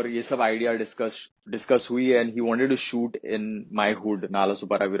मिले और ये सब आइडिया डिस्कस डिस्कस हुई, and he wanted to shoot in my hood नाला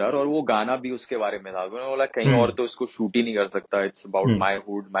सुपारा विरार, और वो गाना भी उसके बारे में था। उन्होंने बोला कहीं और हम्म तो इसको शूट ही नहीं कर सकता, it's about hmm my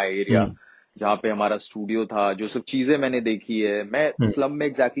hood, my area, हम्म जहाँ पे हमारा स्टूडियो था, जो सब चीजें मैंने देखी है। मैं हम्म स्लम में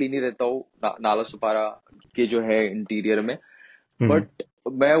एग्जैक्टली नहीं रहता हूँ, नाला सुपारा के जो है इंटीरियर में, हम्म बट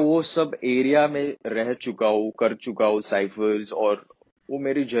मैं वो सब एरिया में रह चुका हूँ, कर चुका हूँ साइफर्स, और वो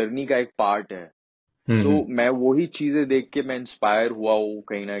मेरी जर्नी का एक पार्ट है। सो हम्म मैं वही चीजें देख के मैं इंस्पायर हुआ हूँ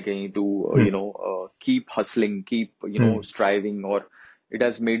कहीं ना कहीं to hmm keep hustling, keep hmm striving, और it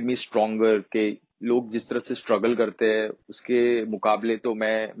has made me stronger के लोग जिस तरह से स्ट्रगल करते हैं उसके मुकाबले तो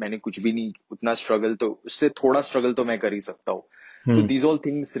मैंने कुछ भी नहीं, उतना स्ट्रगल तो उससे थोड़ा स्ट्रगल तो मैं कर ही सकता हूँ। तो हम्म these all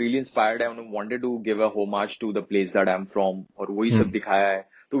things really inspired, I wanted to give a homage to the place that I am from, और वही सब हम्म दिखाया है।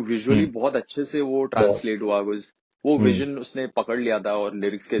 तो विजुअली हम्म बहुत अच्छे से वो बहुत ट्रांसलेट हुआ, बिकॉज वो हम्म विजन उसने पकड़ लिया था, और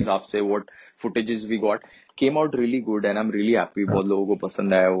लिरिक्स के हिसाब से what footages we got came out really good, and I am really happy, हाँ बहुत लोगों को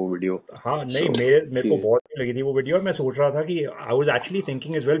पसंद आया वो वीडियो। हाँ नहीं सो मेरे को बहुत अच्छी लगी थी वो वीडियो और मैं सोच रहा था कि I was actually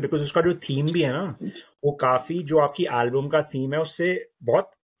thinking as well because उसका जो थीम भी है ना वो काफी जो आपकी एल्बम का थीम है उससे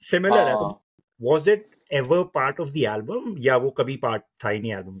बहुत सिमिलर है तो हाँ, was it ever part of the album या वो कभी पार्ट था ही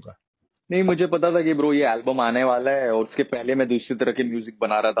नहीं एल्बम का? नहीं मुझे पता था कि ब्रो ये एल्बम आने वाला है, और उसके पहले मैं दूसरी तरह के म्यूजिक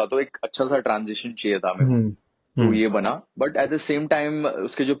बना रहा था, तो एक अच्छा सा ट्रांजिशन चाहिए था मेरे को, हम्म तो हम्म ये बना। But at the same time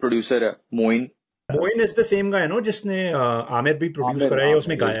उसके जो प्रोड्यूसर है Moin, Moin is the same guy no जिसने आमिर भी प्रोड्यूस आमिर करा है या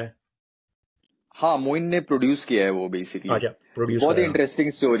उसमें आमिर गाया है? हाँ, मोइन ने प्रोड्यूस किया है वो बेसिकली। अच्छा प्रोड्यूस बहुत ही करा है इंटरेस्टिंग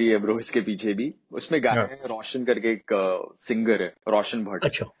स्टोरी है ब्रो इसके पीछे भी। उसमें गाया हाँ है रोशन करके एक सिंगर है, रोशन भट्ट।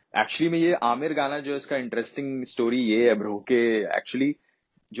 अच्छा एक्चुअली में ये आमिर गाना जो है, इसका इंटरेस्टिंग स्टोरी ये है ब्रो के एक्चुअली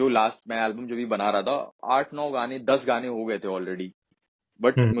जो लास्ट मैं एल्बम जो भी बना रहा था, 8 9 गाने 10 गाने हो गए थे ऑलरेडी,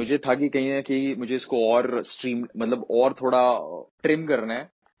 बट हम्म मुझे था कि कहीं ना कहीं मुझे इसको और स्ट्रीम मतलब और थोड़ा ट्रिम करना है,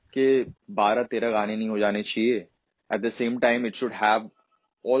 कि 12 13 गाने नहीं हो जाने चाहिए। At the same time it should have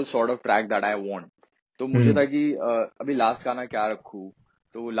all sort of track that I want. तो मुझे हम्म था कि अभी लास्ट गाना क्या रखूं,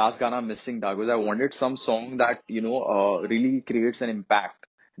 तो लास्ट गाना मिसिंग था, because I wanted some song that really creates an impact.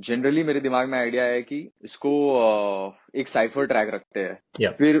 Generally मेरे दिमाग में आइडिया है कि इसको एक साइफर ट्रैक रखते हैं,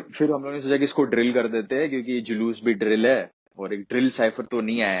 या फिर हम लोगों ने सोचा कि इसको ड्रिल कर देते हैं, क्योंकि जुलूस भी ड्रिल है और एक ड्रिल साइफर तो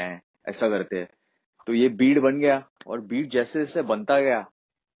नहीं आया है, ऐसा करते हैं। तो ये बीट बन गया, और बीट जैसे जैसे बनता गया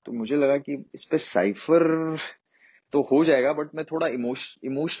तो मुझे लगा कि इस पे साइफर तो हो जाएगा, बट मैं थोड़ा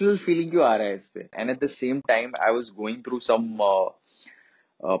इमोशनल फीलिंग क्यों आ रहा है इस पे। And at the same time I was going through some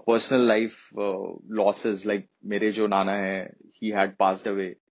personal life losses, like मेरे जो नाना है ही हैड पास्ड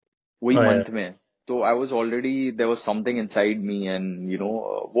अवे वही मंथ में। तो I was already there was something inside me, and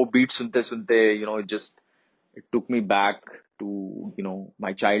वो बीट सुनते सुनते just it took me back to my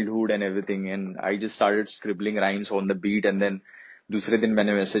childhood and everything, and I just started scribbling rhymes on the beat, and then दूसरे दिन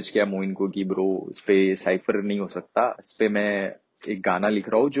मैंने message किया मोइन को कि bro इस पे साइफर नहीं हो सकता, इस पे मैं एक गाना लिख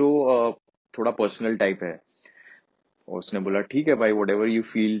रहा हूँ जो थोड़ा पर्सनल टाइप है। और उसने बोला ठीक है भाई, whatever you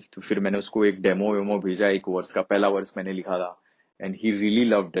feel। तो फिर मैंने उसको एक डेमो वेमो भेजा, एक वर्स का पहला वर्स मैंने लिखा था, and he really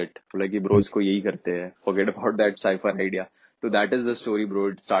loved it. बोला कि ब्रो इसको यही करते हैं, forget about that cipher idea. तो that is the story bro,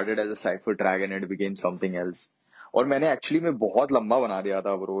 it started as a cipher track and it became something else. और मैंने एक्चुअली में बहुत लंबा बना दिया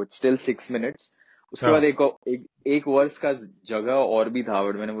था ब्रो, इट्स स्टिल 6 मिनट्स। उसके बाद हाँ एक वर्स का जगह और भी था,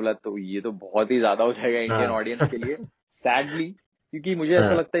 बट मैंने बोला तो ये तो बहुत ही ज्यादा हो जाएगा इंडियन हाँ ऑडियंस के लिए, सैडली, क्योंकि मुझे ऐसा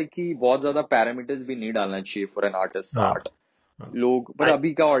हाँ लगता है कि बहुत ज्यादा पैरामीटर्स भी नहीं डालना चाहिए फॉर एन आर्टिस्ट हाँ आर्ट। हाँ लोग पर I-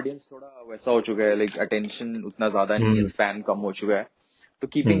 अभी का ऑडियंस थोड़ा वैसा हो चुका है, लाइक अटेंशन उतना ज्यादा नहीं है, हम्म स्पैन कम हो चुका है। तो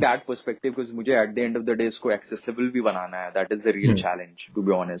keeping hmm that perspective, because मुझे at the end of the day इसको एक्सेसिबल भी बनाना है, that is the real hmm challenge to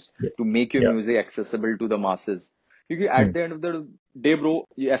be honest, yeah to make your yeah music accessible to the masses. क्योंकि eight hmm the end of the day bro,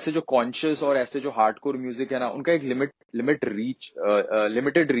 ऐसे जो conscious और ऐसे जो hardcore music है ना, उनका एक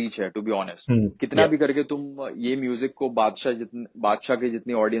लिमिटेड रीच है टू बी ऑनेस्ट। कितना yeah भी करके तुम ये म्यूजिक को बादशाह के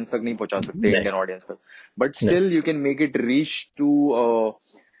जितनी ऑडियंस तक नहीं पहुंचा सकते, नहीं इंडियन ऑडियंस तक, बट नहीं still you can make it reach to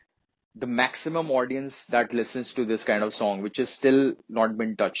the maximum audience that listens to this kind of song, which is still not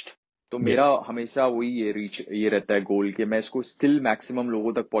been touched। तो yeah मेरा हमेशा वही ये रहता है गोल, कि मैं इसको स्टिल मैक्सिमम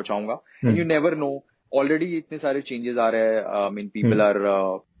लोगों तक पहुंचाऊंगा। And you hmm never know, already इतने सारे चेंजेस आ रहे हैं। I mean people hmm are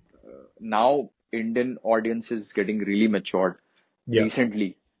now, Indian audience is getting really matured yeah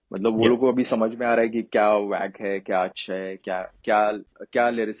recently. मतलब वो yeah लोग को अभी समझ में आ रहा है कि क्या वैक है, क्या अच्छा है, क्या क्या क्या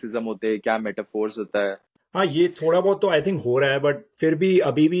लिरिसिज्म होते हैं, क्या मेटाफोर्स होता है। हाँ, ये थोड़ा बहुत तो आई थिंक हो रहा है, बट फिर भी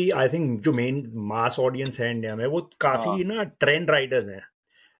अभी भी आई थिंक जो मेन मास ऑडियंस है इंडिया में वो काफी हाँ। ना ट्रेंड राइडर्स हैं।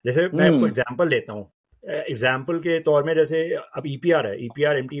 जैसे मैं आपको हम्म। एग्जांपल देता हूँ। एग्जांपल के तौर में, जैसे अब ईपीआर है,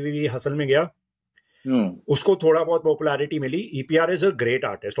 ईपीआर एमटीवी हसल में गया, हम्म। उसको थोड़ा बहुत popularity milli. EPR is a great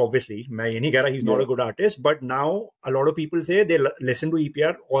artist, obviously मैं ये नहीं कह रहा ही इज नॉट ये। A good artist, but now a lot of people से they listen to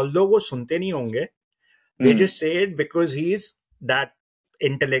EPR, although वो सुनते नहीं होंगे, they hmm. just say it because he's that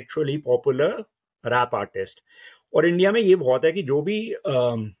intellectually popular rap artist। और इंडिया में ये बहुत है कि जो भी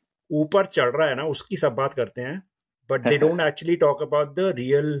ऊपर चढ़ रहा है ना उसकी सब बात करते हैं, but they don't actually talk about the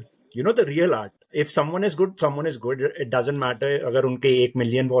real, the real art. If someone is good, it doesn't matter अगर उनके 1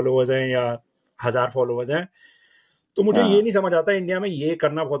 मिलियन फॉलोअर्स हैं या 1,000 फॉलोअर्स हैं। तो मुझे ये हाँ। नहीं समझ आता, इंडिया में ये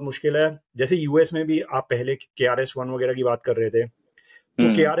करना बहुत मुश्किल है। जैसे यूएस में भी आप पहले KRS-One वगैरह की बात कर रहे थे, तो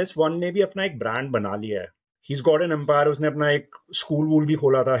के हम्म। आर एस वन ने भी अपना एक ब्रांड बना लिया है। He is got an empire, उसने अपना एक स्कूल वूल भी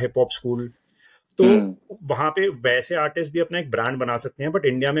खोला था, हिप हॉप स्कूल। तो हम्म। वहां पे वैसे आर्टिस्ट भी अपना एक ब्रांड बना सकते हैं, बट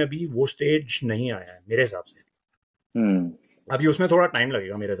इंडिया में अभी वो स्टेज नहीं आया है मेरे हिसाब से। हम्म। अभी उसमें थोड़ा टाइम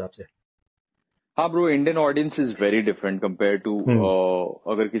लगेगा मेरे हिसाब से। हाँ bro, Indian audience is very different compare to,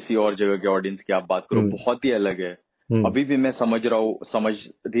 हम्म। अगर किसी और जगह के ऑडियंस की आप बात करो, हम्म। बहुत ही अलग है। हम्म। अभी भी मैं समझ रहा हूँ,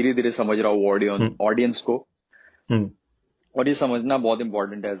 धीरे धीरे समझ रहा हूँ हम्म। ऑडियंस को। हम्म। और ये समझना बहुत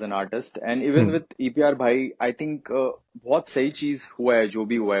इंपॉर्टेंट है as an artist, and even hmm. With EPR भाई, आई थिंक बहुत सही चीज हुआ है जो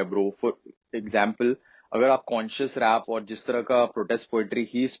भी हुआ है ब्रो। फॉर एग्जाम्पल, अगर आप कॉन्शियस रैप और जिस तरह का प्रोटेस्ट पोएट्री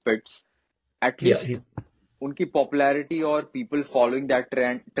ही स्पिट्स, या एटलीस्ट उनकी पॉपुलैरिटी और पीपल फॉलोइंग दैट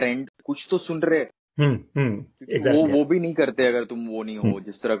ट्रेंड कुछ तो सुन रहे हैं। क्योंकि एग्जैक्टली। वो भी नहीं करते अगर तुम वो नहीं हम्म। हो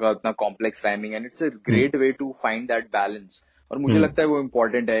जिस तरह का इतना complex rhyming, and it's a hmm. Great way to find that balance. और मुझे हम्म। लगता है वो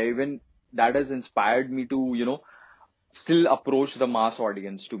इम्पोर्टेंट है। Even that has inspired me to still approach the mass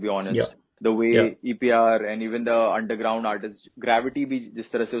audience, to be या honest. The या way EPR and even the underground artists, Gravity भी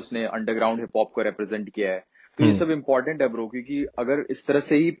जिस तरह से उसने underground hip hop को represent किया है, तो ये हम्म। सब important है ब्रो। क्योंकि अगर इस तरह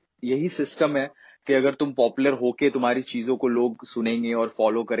से ही यही सिस्टम है कि अगर तुम पॉपुलर होके तुम्हारी चीजों को लोग सुनेंगे और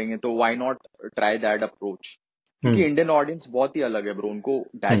फॉलो करेंगे, तो why not try that approach. क्योंकि हम्म। इंडियन ऑडियंस बहुत ही अलग है ब्रो, उनको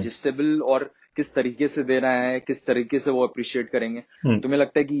हम्म। डाइजेस्टेबल और किस तरीके से देना है, किस तरीके से वो अप्रिशिएट करेंगे। हम्म। तुम्हें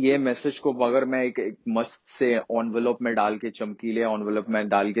लगता है कि ये मैसेज को अगर मैं एक मस्त से एनवलप में डाल के, चमकीले एनवलप में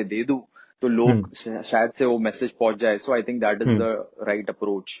डाल के दे दूं, तो हम्म। लोग शायद से वो मैसेज पहुंच जाए। सो I think that is hmm. The right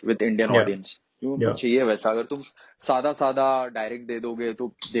approach with Indian या ऑडियंस। उनको या चाहिए वैसा। अगर तुम सादा सादा डायरेक्ट दे दोगे तो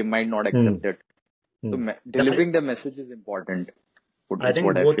they might not hmm. Accept it. तो हम्म। Delivering the message is important, I is think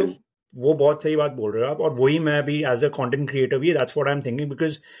what I वो तो फील। वो बहुत सही बात बोल रहे हो आप, और वही मैं भी एज अ कंटेंट क्रिएटर भी that's what I am thinking,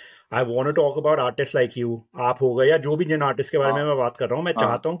 because I want to talk about artist like you. आप हो गए या जो भी जिन आर्टिस्ट के बारे में हाँ। मैं बात कर रहा हूँ, मैं हाँ।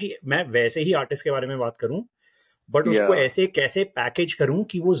 चाहता हूँ कि मैं वैसे ही आर्टिस्ट के बारे में बात करूँ, बट या। उसको ऐसे कैसे पैकेज करूँ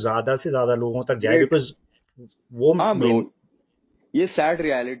कि वो ज्यादा से ज्यादा लोगों तक जाए, ग्रेट। बिकॉज वो हाँ ब्रो, मेन। ये सैड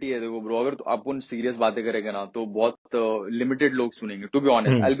रियलिटी है। देखो ब्रो, अगर अपन सीरियस बातें करेंगे ना तो बहुत लिमिटेड लोग सुनेंगे, to be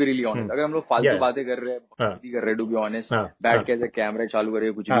honest. I be really honest. हम्म। अगर हम लोग या फालतू बातें कर रहे हैं, हाँ बकचोदी कर रहे हैं, टू बी ऑनेस्ट, हाँ बैठ हाँ के ऐसे कैमरे चालू कर रहे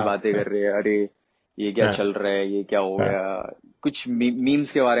हैं, कुछ भी हाँ बातें कर रहे हैं, अरे ये क्या हाँ चल रहा है, ये क्या हो हाँ गया, कुछ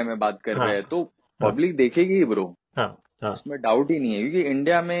मीम्स के बारे में बात कर रहे हाँ हैं, तो हाँ पब्लिक देखेगी ही ब्रो। हाँ हाँ। उसमें डाउट ही नहीं है। क्योंकि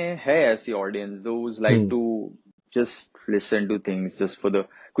इंडिया में है ऐसी audience those like hmm. To just listen two things just for the,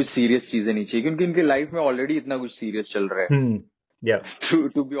 कुछ सीरियस चीजें नहीं चाहिए, क्योंकि इनकी लाइफ में ऑलरेडी इतना कुछ सीरियस चल रहा है। हम्म। या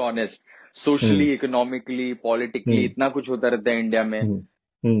to be honest, socially, hmm. Economically, politically हम्म। इतना कुछ होता रहता है इंडिया में। हम्म।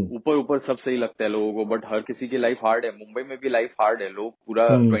 हम्म। ऊपर ऊपर सब सही लगता है लोगों को, बट हर किसी की लाइफ हार्ड है। मुंबई में भी लाइफ हार्ड है। लोग पूरा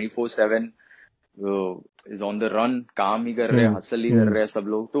हम्म। 24/7 इज ऑन द रन, काम ही कर रहे हैं, हम्म। हसल ही कर हम्म। रहे हैं सब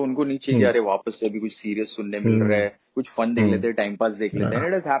लोग। तो उनको नीचे कि हम्म। अरे वापस से अभी कुछ सीरियस सुनने मिल रहा हम्म। है, कुछ फन देख हम्म। लेते हैं, टाइम पास देख लेते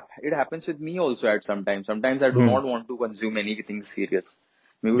हैं। हाँ। It happens with me also eight sometimes I do hmm. Not want to consume anything serious.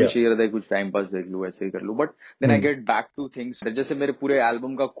 मेरे को भी या चाहिए रहता है कुछ टाइम पास देख लूं, ऐसे ही कर लूं, but then I hmm. Get back two things. जैसे मेरे पूरे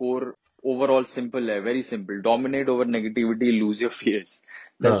एल्बम का कोर ओवरऑल सिंपल है, very simple. Dominate over negativity, lose your fears,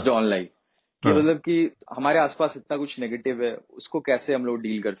 that's हाँ डॉन लाइफ। कि हाँ। मतलब कि हमारे आसपास इतना कुछ नेगेटिव है, उसको कैसे हम लोग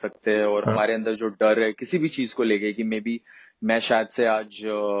डील कर सकते हैं। और हाँ। हमारे अंदर जो डर है किसी भी चीज को लेके, कि मे बी मैं शायद से आज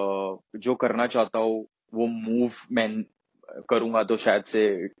जो करना चाहता हूँ वो मूव मैं करूंगा तो शायद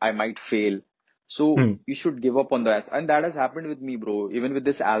से I might fail. So hmm. You should give up on that, and that has happened with me bro. Even with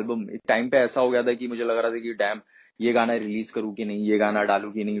this album, एक टाइम पे ऐसा हो गया था कि मुझे लग रहा था कि डैम, ये गाना रिलीज करूँ कि नहीं, ये गाना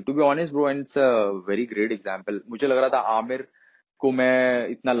डालू कि नहीं। To be honest bro, and it's a very great example. मुझे लग रहा था आमिर को मैं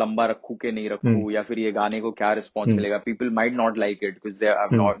इतना लंबा रखूं कि नहीं हम्म। रखूं, या फिर ये गाने को क्या रिस्पॉन्स हम्म। मिलेगा। People might not like it because they have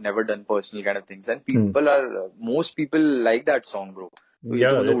hmm. Not never done personal kind of things, and hmm. People are, most people like that song bro. तो ये या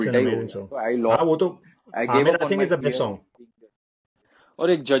तो मतलब इट्स एन उल्टा ही हो अमेजिंग गया। सॉन्ग। तो आई हाँ, लॉ वो तो I gave Aamir up I on think my is the best fear. Song.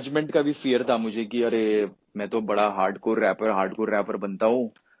 और एक जजमेंट का भी फियर था मुझे कि अरे मैं तो बड़ा हार्डकोर रैपर बनता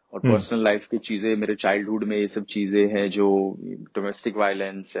हूँ, और हम्म। पर्सनल लाइफ की चीजें, मेरे चाइल्डहुड में ये सब चीजें हैं जो डोमेस्टिक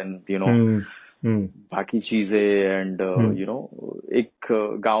वायलेंस एंड हम्म। हम्म बाकी चीजें एंड हम्म एक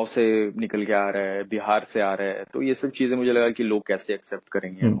गांव से निकल के आ रहा है, बिहार से आ रहा है, तो ये सब चीजें मुझे लगा कि लोग कैसे एक्सेप्ट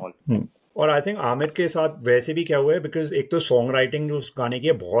करेंगे एंड ऑल। हम्म। और आई थिंक आमिर के साथ वैसे भी क्या हुआ है, बिकॉज एक तो सॉन्ग राइटिंग जो उस गाने की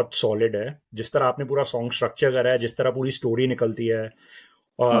है बहुत सॉलिड है, जिस तरह आपने पूरा सॉन्ग स्ट्रक्चर करा है, जिस तरह पूरी स्टोरी निकलती है।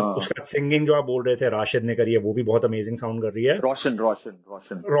 और हाँ, उसका सिंगिंग जो आप बोल रहे थे राशिद ने करी है, वो भी बहुत अमेजिंग साउंड कर रही है। रोशन रोशन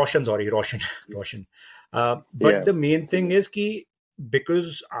रोशन। रोशन, सॉरी, रोशन। रोशन। बट या द मेन थिंग इज कि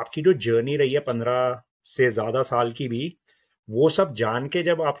बिकॉज आपकी जो जर्नी रही है 15 से ज्यादा साल की भी, वो सब जान के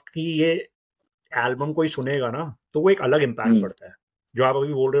जब आपकी ये एल्बम कोई सुनेगा ना, तो वो एक अलग इम्पैक्ट हम्म पड़ता है। जो आप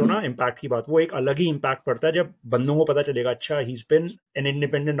अभी बोल रहे हो ना हम्म इम्पैक्ट की बात, वो एक अलग ही इम्पैक्ट पड़ता है जब बंदों को पता चलेगा अच्छा he is been an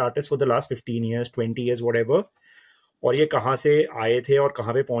independent artist for the last 15 years, 20 years, what, और ये कहाँ से आए थे और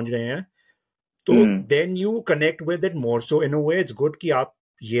कहाँ पे पहुंच गए हैं। तो हम्म। Then you connect with it more, so in a way it's good कि आप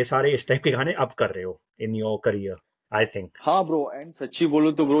ये सारे इस टाइप के गाने अब कर रहे हो in your career, I think. हाँ ब्रो, एंड सच्ची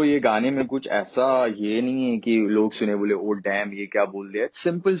बोलो तो ब्रो, ये गाने में कुछ ऐसा ये नहीं है कि लोग सुने बोले ओ डैम ये क्या बोल दिया। It's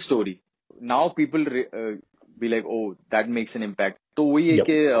simple story. Now people be like oh that makes an impact, तो वही है यप।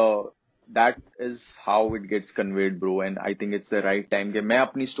 कि that is how it gets conveyed bro, and I think it's the right time कि मैं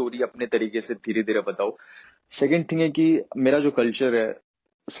अपनी स्टोरी अपने तरीके से धीरे धीरे बताऊं। सेकेंड थिंग है कि मेरा जो कल्चर है,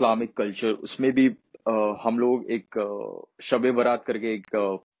 इस्लामिक कल्चर, उसमें भी हम लोग एक शबे बारात करके एक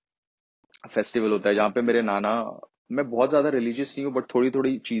फेस्टिवल होता है जहाँ पे मेरे नाना, मैं बहुत ज्यादा रिलीजियस नहीं हूँ बट थोड़ी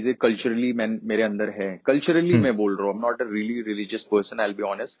थोड़ी चीजें कल्चरली मैं मेरे अंदर है। कल्चरली मैं बोल रहा हूँ, I am not a really religious person, I will be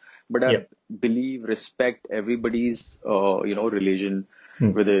honest, but I yup. Believe respect everybody's religion,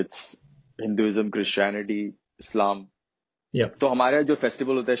 with its Hinduism, Christianity, Islam. Yup. तो हमारा जो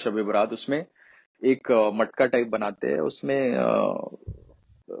फेस्टिवल होता है शबे बारात, उसमें एक मटका टाइप बनाते हैं, उसमें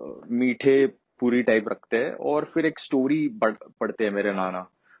मीठे पूरी टाइप रखते हैं और फिर एक स्टोरी पढ़ते हैं मेरे नाना।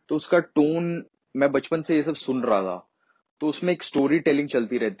 तो उसका टोन, मैं बचपन से ये सब सुन रहा था, तो उसमें एक स्टोरी टेलिंग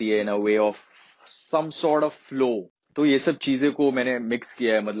चलती रहती है इन अ way of some sort of flow. तो ये सब चीजें को मैंने मिक्स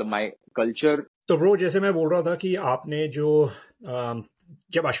किया है, मतलब माय कल्चर। तो ब्रो जैसे मैं बोल रहा था कि आपने जो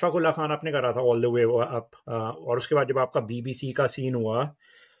जब अशफाक उल्ला खान आपने करा था ऑल द वे अप, और उसके बाद जब आपका बीबीसी का सीन हुआ,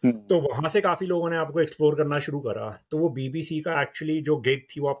 तो वहां से काफी लोगों ने आपको एक्सप्लोर करना शुरू करा। तो वो बीबीसी का एक्चुअली जो गिग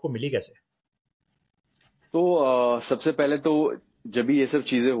थी वो आपको मिली कैसे? तो सबसे पहले तो जब भी ये सब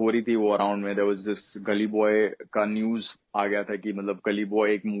चीजें हो रही थी वो अराउंड में, देयर वाज दिस गली बॉय का न्यूज आ गया था कि मतलब गली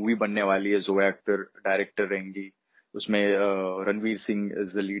बॉय एक मूवी बनने वाली है, जोया अख्तर डायरेक्टर रहेंगी उसमें, Ranveer Singh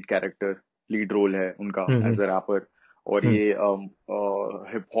is the lead character, lead role है उनका हम्म एज अ रैपर, और हम्म ये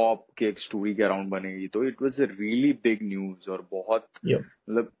हिप हॉप के एक स्टोरी के अराउंड बनेगी। तो it was a really big news और बहुत, यप।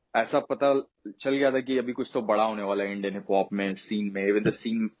 मतलब ऐसा पता चल गया था कि अभी कुछ तो बड़ा होने वाला है इंडियन हिप हॉप में, सीन में, even the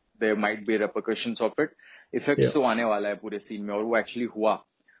scene there might be repercussions of it, effects yup. तो आने वाला है पूरे सीन में, और वो एक्चुअली हुआ।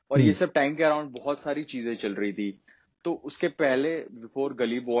 और ये हम्म। सब टाइम के अराउंड बहुत सारी चीजें चल रही थी। तो उसके पहले, बिफोर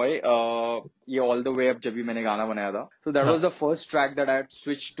गली बॉय, ये ऑल द वे अप जब भी मैंने गाना बनाया था, तो दैट वाज हाँ the first track that I had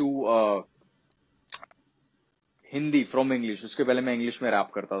switch to Hindi from English. उसके पहले मैं इंग्लिश में रैप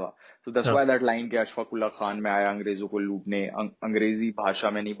करता था। तो दैट्स हाँ व्हाई दैट लाइन के अशफाकुल्ला खान में आया अंग्रेजों को लूटने, अंग्रेजी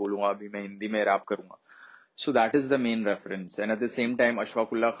भाषा में नहीं बोलूंगा अभी, मैं हिंदी में रैप करूंगा। So that is the main reference, and at the same time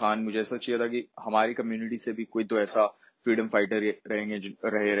Ashfaqulla Khan, मुझे ऐसा चाहिए था कि हमारी कम्युनिटी से भी कोई तो ऐसा फ्रीडम फाइटर रहेंगे,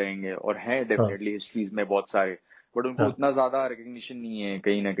 रहेंगे और हैं हाँ डेफिनेटली हिस्ट्रीज में बहुत सारे, बट उनको हाँ उतना ज्यादा रिकग्निशन नहीं है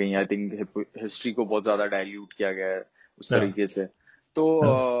कहीं ना कहीं। आई थिंक हिस्ट्री को बहुत ज्यादा डाइल्यूट किया गया है उस हाँ तरीके से। तो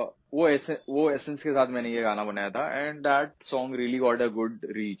हाँ वो एसेंस के साथ मैंने ये गाना बनाया था, and that song really got a good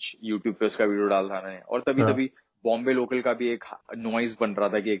reach. YouTube पे उसका वीडियो डाला था मैंने, और तभी हाँ। तभी बॉम्बे लोकल का भी एक नॉइज बन रहा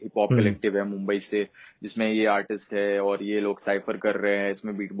था कि एक हिप हॉप हम्म कलेक्टिव है मुंबई से, जिसमें ये आर्टिस्ट है और ये लोग साइफर कर रहे हैं,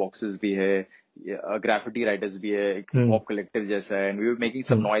 इसमें बीट बॉक्सेस भी है, ग्राफिटी राइटर्स भी है, एक हिप हम्म हॉप कलेक्टिव जैसा है, and we were making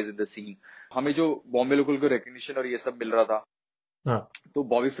some hmm. Noise in the scene. हमें जो बॉम्बे लोकल को रिकग्निशन और ये सब मिल रहा था, हाँ तो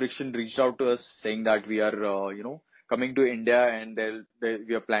Bobby Friction reached out to us saying that we are, coming to India, and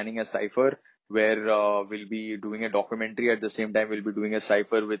we are planning a cipher where we'll be doing a documentary. At the same time, we'll be doing a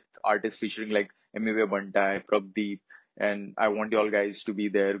cipher with artists featuring like Emiwe Bantai, Prabdeep, and I want you all guys to be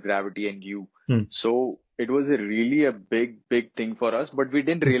there, Gravity and you. Hmm So it was a really a big thing for us, but we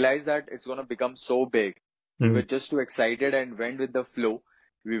didn't realize that it's gonna become so big. We were hmm just too excited and went with the flow.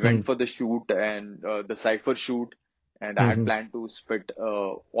 We went hmm for the shoot and the cipher shoot, and I had hmm planned to spit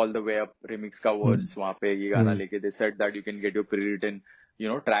all the way up remix का हम्म verse वहाँ पे ये गाना हम्म। लेके. They said that you can get your pre-written,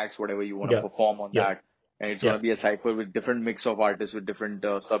 tracks, whatever you want to या perform on या that, and it's या gonna be a cipher with different mix of artists with different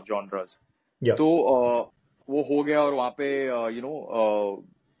sub-genres. या। तो वो हो गया, और वहाँ पे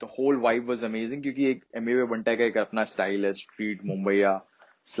the whole vibe was amazing, क्योंकि एक एमए बंटा का एक अपना स्टाइल है, स्ट्रीट मुंबईया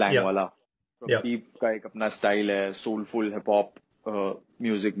स्लैंग या वाला. या प्रदीप का एक अपना स्टाइल है, सोलफुल हिप हॉप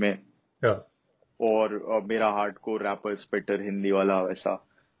म्यूजिक में, या। और मेरा हार्डकोर रैपर स्पिटर हिंदी वाला वैसा.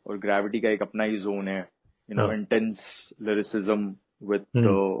 और ग्रेविटी का एक अपना ही जोन है, हाँ. Intense lyricism with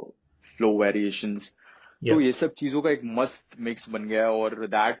hmm. Flow variations. तो Yeah. ये सब चीजों का एक मस्त मिक्स बन गया, और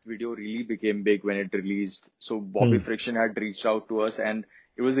that video really became big when it released. So Bobby hmm. Friction had reached out to us, and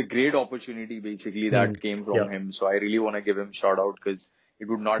it was a great opportunity basically that hmm. came from Yeah. him. So I really want to give him shout out because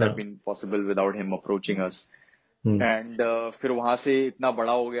it would not have हाँ. been possible without him approaching us. Hmm. And फिर वहां से इतना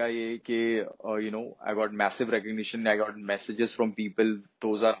बड़ा हो गया ये कि I got massive recognition, I got messages from people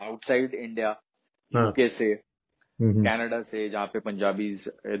those are outside India, हाँ. यूके से, हम्म. कनाडा से, जहाँ पे पंजाबीज,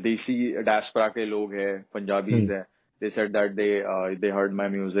 देसी डायस्पोरा के लोग हैं, पंजाबीज हम्म. हैं. They said that they heard my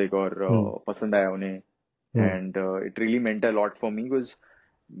music और हम्म. पसंद आया उन्हें. हम्म. And it really meant a lot for me because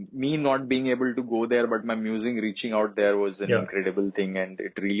me not being able to go there but my music reaching out there was an Yeah. incredible thing, and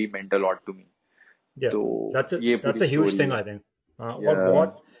it really meant a lot to me. Yeah. तो That's a ये that's पूरी a huge story thing, है. I think. और Yeah.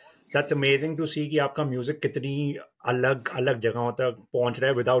 बहुत that's amazing to see कि आपका music कितनी अलग अलग जगहों तक पहुंच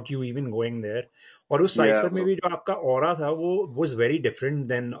रहा है without you even going there. और उस Yeah, साइफर में bro. भी जो आपका ऑरा था वो was very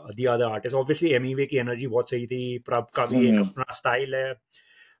different than the other artists. Obviously Emiway की एनर्जी बहुत सही थी, प्रभ का भी एक Hmm. अपना स्टाइल है.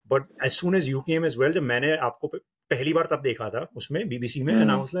 But as soon as you came as well, जब मैंने आपको पहली बार तब देखा था उसमें बीबीसी में, and I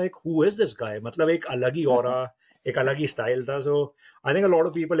Hmm. Was like who is this guy. मतलब एक अलग ही Hmm. ऑरा, एक अलग ही स्टाइल था. सो I think a lot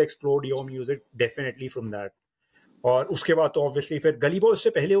of people explored your music definitely from that. और उसके बाद तो ऑब्वियसली फिर गली बॉय उससे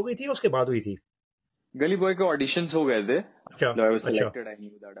पहले हो गई थी या उसके बाद हुई थी? गली बॉय के ऑडिशंस हो गए थे. अच्छा. आई वाज अच्छा. Selected, I knew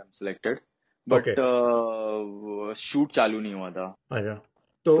that I am selected, okay. But shoot चालू नहीं हुआ था. अच्छा.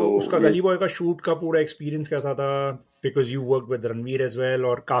 तो तो उसका ये गली बॉय का शूट का पूरा एक्सपीरियंस कैसा था? Because you work with Ranveer as well,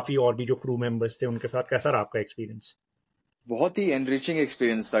 और काफी और भी जो क्रू मेंबर्स थे उनके साथ, कैसा रहा आपका एक्सपीरियंस? बहुत ही एनरिचिंग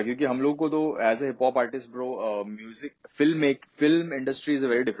एक्सपीरियंस था, क्योंकि हम लोग को तो as a hip hop artist bro, music film industry is a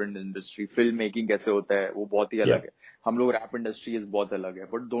very different industry. Film making कैसे होता है वो बहुत ही या. अलग है. हम लोग रैप इंडस्ट्री इज बहुत अलग है,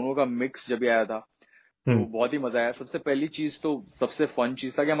 बट दोनों का मिक्स जब ये आया था तो हम्म. बहुत ही मजा आया. सबसे पहली चीज तो सबसे फन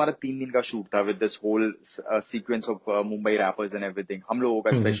चीज था कि हमारा 3 दिन का शूट था with this whole sequence of Mumbai rappers and everything, हम लोगों का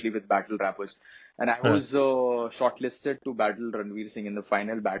हम्म. Specially with battle rappers. And I हाँ. Was shortlisted to battle Ranveer Singh in the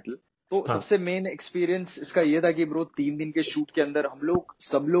final battle. तो हाँ. सबसे मेन एक्सपीरियंस इसका ये था कि ब्रो 3 दिन के शूट के अंदर हम लोग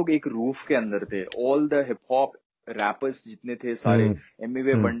सब लोग एक रूफ के अंदर थे. All the hip hop rappers जितने थे सारे, हम्म.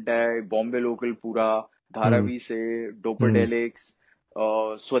 एमवे हम्म. बंटा है, बॉम्बे लोकल पूरा, हम्म. धारावी से, हम्म. डोपाडेलिक्स,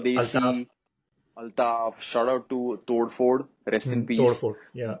 स्वदेशी, Altaf. Altaf, shout out to तोड़फोड़, रेस्ट इन तोड़ पीस. फोड़.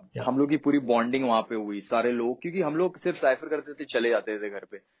 या. या. हम लोग की पूरी बॉन्डिंग वहां पे हुई सारे लोग, क्योंकि हम लोग सिर्फ साइफर करते थे चले जाते थे घर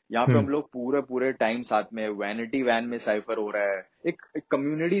पे. यहाँ पे हम्म. हम लोग पूरे पूरे टाइम साथ में, वैनिटी वैन में साइफर हो रहा है, एक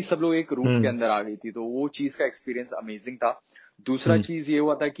कम्युनिटी, सब लोग एक रूफ के हम्म. अंदर आ गई थी. तो वो चीज का एक्सपीरियंस अमेजिंग था. दूसरा हम्म. चीज ये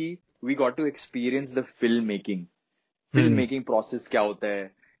हुआ था कि we got to experience the film hmm. Making process क्या होता है,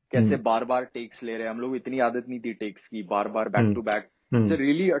 कैसे हम्म. बार बार टेक्स ले रहे हैं हम लोग. इतनी आदत नहीं थी टेक्स की, बार बार back hmm. To back. It's hmm.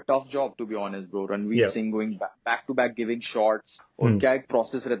 Really a tough job to be honest bro. Ranveer या. Singh going back to back giving shots, और हम्म. क्या एक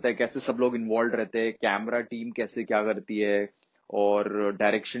प्रोसेस रहता है, कैसे सब लोग इन्वॉल्व रहते हैं, कैमरा टीम कैसे क्या करती है, और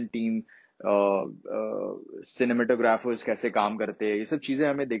डायरेक्शन टीम, सिनेमेटोग्राफर्स कैसे काम करते हैं. ये सब चीजें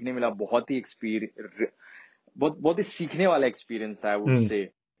हमें देखने मिला. बहुत ही एक्सपीरियंस, बहुत बहुत ही सीखने वाला एक्सपीरियंस था आई वुड हम्म. से.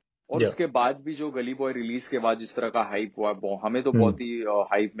 और या. उसके बाद भी जो गली बॉय रिलीज के बाद जिस तरह का हाइप हुआ, हमें तो हम्म. बहुत ही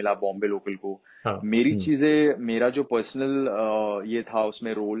हाइप मिला बॉम्बे लोकल को. हाँ. मेरी हम्म. चीजें, मेरा जो पर्सनल ये था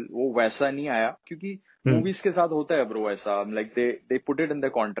उसमें रोल, वो वैसा नहीं आया, क्योंकि हम्म. मूवीज के साथ होता है ब्रो ऐसा, like they put it in the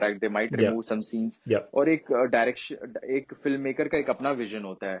contract, they might या. रिमूव सम सीन्स. या. और एक डायरेक्शन, एक फिल्म मेकर का एक अपना विजन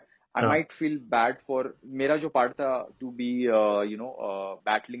होता है. आई हाँ. माइट फील बैड फॉर, मेरा जो पार्ट था to be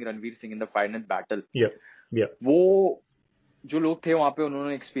battling Ranveer Singh in the final battle, या. या. वो जो लोग थे वहां पे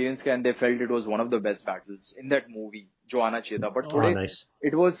उन्होंने एक्सपीरियंस किया, and they felt it was one of the best battles in that movie जो आना चाहिए था. बट हाँ. थोड़े nice.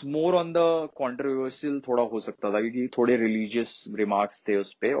 It was more on the controversial थोड़ा हो सकता था, क्योंकि थोड़े रिलीजियस रिमार्क्स थे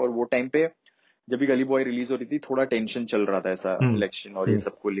उस पे. और वो टाइम पे जब भी गली बॉय रिलीज हो रही थी थोड़ा टेंशन चल रहा था, ऐसा हम्म. इलेक्शन और ये हम्म.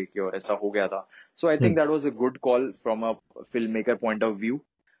 सब को लेके, और ऐसा हो गया था. सो आई हम्म. Think that was a good call from a film maker point of view.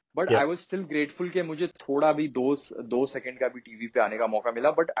 But या. आई वॉज स्टिल ग्रेटफुल कि मुझे थोड़ा भी दो सेकंड का भी टीवी पे आने का मौका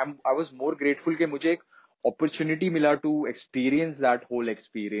मिला. But I was more grateful कि मुझे एक अपॉर्चुनिटी मिला to experience that whole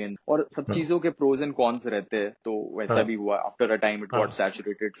experience. और सब हाँ. चीजों के प्रोज एंड कॉन्स रहते हैं, तो वैसा हाँ. भी हुआ. आफ्टर अ टाइम इट हाँ. गॉट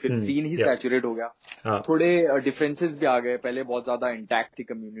सैचुरेटेड, फिर हम्म. सीन ही या. सैचुरेट हो गया. हाँ. थोड़े डिफरेंसेस भी आ गए. पहले बहुत ज्यादा इंटैक्ट थी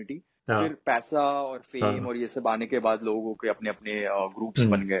कम्युनिटी, हाँ. फिर पैसा और फेम हाँ. और ये सब आने के बाद लोगों के अपने अपने ग्रुप्स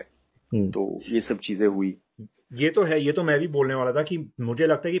हम्म. बन गए. हम्म. तो ये सब चीजें हुई. ये तो है, ये तो मैं भी बोलने वाला था कि मुझे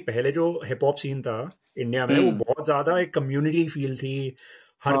लगता है कि पहले जो हिप हॉप सीन था इंडिया में, वो हम्म. बहुत ज्यादा एक कम्युनिटी फील थी.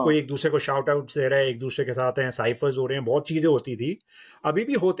 हर कोई हाँ. एक दूसरे को शाउट आउट दे रहा है, एक दूसरे के साथ हैं, साइफर्स हो रहे हैं, बहुत चीजें होती थी. अभी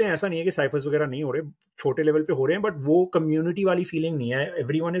भी होते हैं, ऐसा नहीं है कि साइफर्स वगैरह नहीं हो रहे, छोटे लेवल पे हो रहे हैं, बट वो कम्युनिटी वाली फीलिंग नहीं है.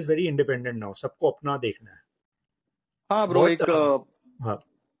 Everyone is very independent now, सबको अपना देखना है. हाँ ब्रो, बहुत एक हाँ.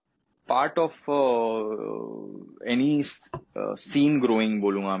 Part of any scene growing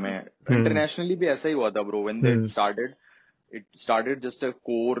बोलूंगा मैं. इंटरनेशनली भी ऐसा ही हुआ था bro. When it started just a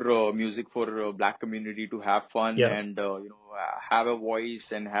core music for black community to have fun Yeah. and have a voice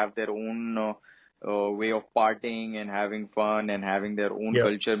and have their own way of partying and having fun and having their own Yeah.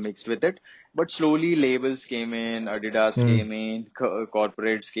 culture mixed with it. But slowly labels came in, Adidas came in,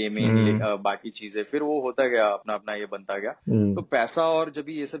 corporates came in, बाकी चीजें फिर वो होता गया, अपना अपना ये बनता गया. तो पैसा और जब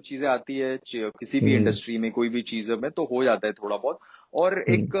भी ये सब चीजें आती है किसी भी इंडस्ट्री में, कोई भी चीज में, तो हो जाता है थोड़ा बहुत. और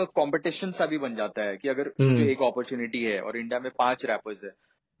एक कंपटीशन सा भी बन जाता है कि अगर सोचो एक अपॉर्चुनिटी है और इंडिया में 5 रैपर्स है.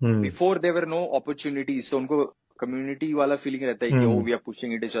 बिफोर देवर नो अपॉर्चुनिटीज, तो उनको कम्युनिटी वाला फीलिंग रहता है कि O V are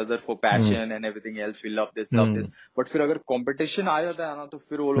pushing it each other for passion and everything else, we love this. But फिर अगर कंपटीशन आ जाता है ना, तो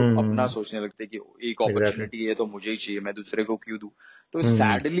फिर वो लोग अपना सोचने लगते हैं कि एक अपॉर्चुनिटी है तो मुझे ही चाहिए, मैं दूसरे को क्यों दूं. तो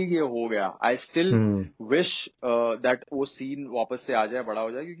सैडली ये हो गया. आई स्टिल विश दैट वो सीन वापस से आ जाए, बड़ा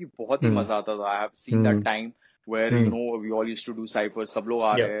हो जाए, क्योंकि बहुत ही मजा आता था. I have seen that time where we all used to do cyphers. सब लोग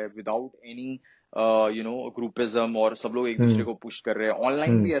आ रहे हैं without any ग्रुपिज्म, और सब लोग एक दूसरे को पुश कर रहे हैं.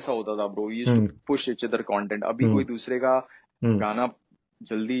 ऑनलाइन भी ऐसा होता था bro. We used to push each other content. अभी कोई दूसरे का गाना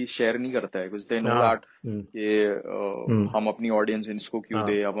जल्दी शेयर नहीं करता है because they know that कि हम अपनी ऑडियंस इसको क्यों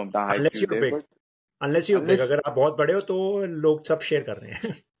दे, हम अपना हाइप क्यों दे. बट अनलेस यू बिग, अगर आप बहुत बड़े हो तो लोग सब शेयर कर रहे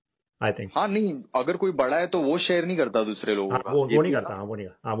हैं. आई थिंक हाँ, नहीं, अगर कोई बड़ा है तो वो शेयर नहीं करता दूसरे लोगों का. वो नहीं करता. वो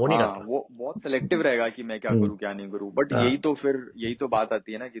नहीं करता. वो बहुत सिलेक्टिव रहेगा कि मैं क्या करूँ क्या नहीं करूँ. बट यही तो बात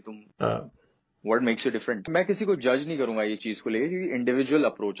आती है ना कि तुम व्हाट मेक्स यू डिफरेंट. मैं किसी को जज नहीं करूंगा ये चीज को लेकर, क्योंकि इंडिविजुअल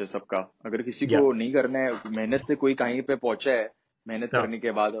अप्रोच है सबका. अगर किसी को नहीं करना है, मेहनत से कोई कहीं पे पहुंचा है, मेहनत करने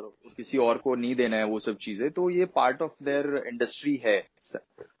के बाद, और किसी और को नहीं देना है वो सब चीजें, तो ये पार्ट ऑफ देयर इंडस्ट्री है.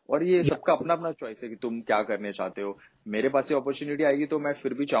 और ये सबका अपना अपना चॉइस है कि तुम क्या करने चाहते हो. मेरे पास ये अपॉर्चुनिटी आएगी तो मैं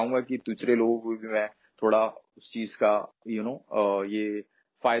फिर भी चाहूंगा कि दूसरे लोगों को भी मैं थोड़ा उस चीज का ये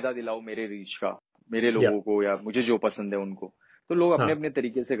फायदा दिलाऊं, मेरे रीच का, मेरे लोगों को, या मुझे जो पसंद है उनको. तो लोग अपने अपने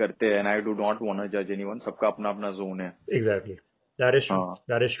तरीके से करते हैं. And I do not want to जज एनीवन. सबका अपना अपना जोन है. Exactly,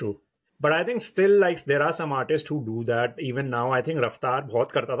 that is true. But I think still, like, there are some artists who do that even now. I think Raftaar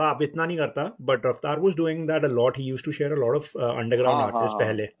बहुत करता था, अब इतना नहीं करता, but Raftaar was doing that a lot. He used to share a lot of underground artists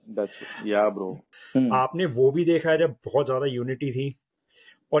पहले. Yeah bro. आपने वो भी देखा है जब बहुत ज्यादा यूनिटी थी,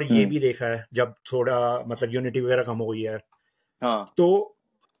 और ये भी देखा है जब थोड़ा मतलब यूनिटी वगैरह कम हो गई है. तो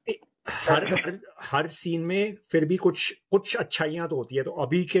हर सीन में फिर भी कुछ अच्छाइयां तो होती है. तो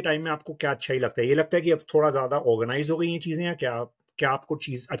अभी के टाइम में आपको क्या अच्छाई लगता है? ये लगता है कि अब थोड़ा ज्यादा ऑर्गेनाइज हो गई ये चीजें, या क्या आपको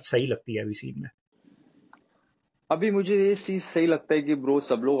चीज सही लगती है अभी सीन में? अभी मुझे ये चीज सही लगता है कि ब्रो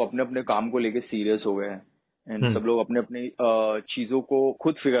सब लोग अपने अपने काम को लेके सीरियस हो गए हैं. एंड सब लोग अपने अपने चीजों को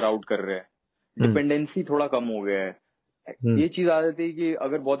खुद फिगर आउट कर रहे हैं. डिपेंडेंसी थोड़ा कम हो गया है. ये चीज आ जाती है कि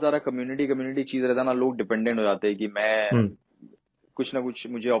अगर बहुत ज्यादा कम्युनिटी चीज रहता है ना, लोग डिपेंडेंट हो जाते हैं कि मैं कुछ ना कुछ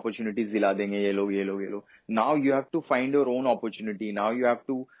मुझे अपॉर्चुनिटीज दिला देंगे ये लोग. Now you have to find your own opportunity. Now you have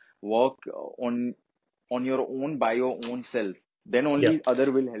to work on your own by your own self. Then only other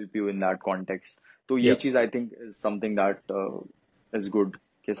will help you in that context. तो ये चीज I think is something that is good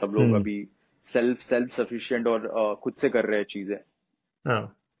कि सब लोग अभी self sufficient और खुद से कर रहे हैं चीजें. हाँ.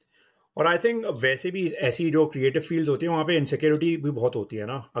 और आई थिंक वैसे भी ऐसी जो क्रिएटिव फील्ड्स होती है वहाँ पे इनसिक्योरिटी भी बहुत होती है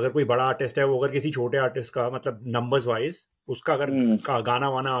ना. अगर कोई बड़ा आर्टिस्ट है, वो अगर किसी छोटे आर्टिस्ट का मतलब नंबर्स वाइज उसका अगर गाना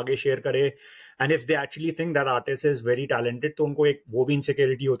वाना आगे शेयर करे, and if they actually think that artist is very talented, तो उनको एक वो भी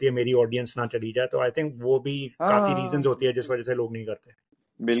इनसिक्योरिटी होती है, मेरी ऑडियंस ना चली जाए. तो आई थिंक वो भी काफी रीजंस होती है जिस वजह से लोग नहीं करते.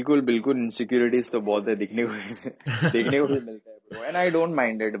 बिल्कुल इनसिक्योरिटीज तो बहुत है, देखने को भी मिलता है bro. And I don't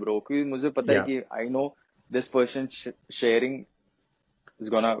mind it bro, क्योंकि मुझे पता है कि I know this person sharing is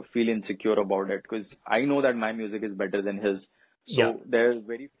gonna feel insecure about it because I know that my music is better than his. So there are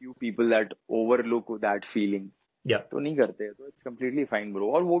very few people that overlook that feeling. तो नहीं करते, तो it's completely fine bro.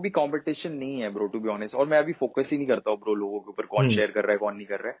 और वो भी competition नहीं है bro, to be honest. और मैं अभी focus ही नहीं करता हूँ bro लोगों के ऊपर, कौन share कर रहा है कौन नहीं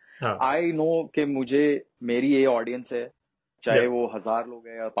कर रहा है. I know कि मेरी ये audience है, चाहे वो 1000 लोग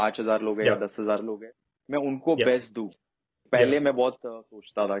हैं या 5000 लोग हैं या 10,000 लोग हैं, मैं उनको बेस्ट दूं. पहले मैं बहुत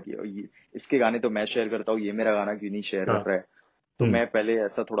सोचता था कि इसके गाने तो मैं शेयर करता हूँ, ये मेरा गाना क्यों नहीं शेयर कर रहा है. तो मैं पहले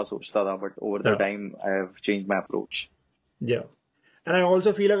ऐसा थोड़ा सोचता था, but over the time I have changed my approach. And I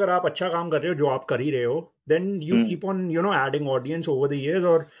also feel अगर आप अच्छा काम कर रहे हो, जो आप कर ही रहे हो, then you keep on adding audience over the years.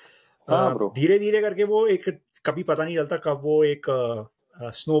 और धीरे धीरे करके वो एक कभी पता नहीं चलता कब वो एक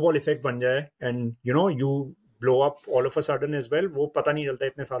स्नोबॉल इफेक्ट बन जाए, and you blow up all of a sudden as well. वो पता नहीं चलता,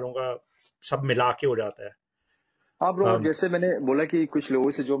 इतने सालों का सब मिला के हो जाता है. हाँ ब्रो, जैसे मैंने बोला कि कुछ लोगों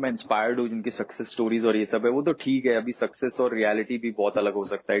से जो मैं इंस्पायर्ड हूँ, जिनकी सक्सेस स्टोरीज और ये सब है, वो तो ठीक है. अभी सक्सेस और रियलिटी भी बहुत अलग हो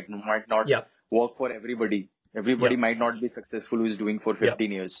सकता है. It might not work for everybody might not be successful who is doing for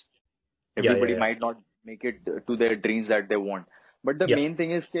 15 years. Everybody might not make it to their dreams that they want. But the Yeah. main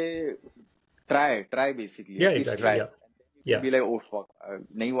thing is ke try basically, Yeah, at least exactly. try. Yeah. You can Yeah. be like, oh fuck,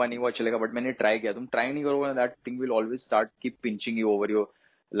 नहीं हुआ चलेगा, but मैंने try किया. तुम try नहीं करोगे, that thing will always keep pinching you over your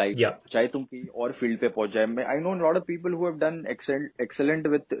life. Yeah. चाहे तुम कहीं और field पे पहुंच जाए. I know a lot of people who have done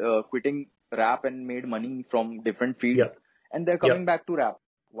excellent with quitting rap and made money from different Yeah. fields, and they're Yeah. coming back to rap.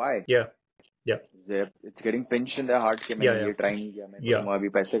 Why? Yeah. Yeah. It's getting pinched in their heart कि Yeah. मैंने Yeah. ये try नहीं किया, मैं Yeah. करूंगा, अभी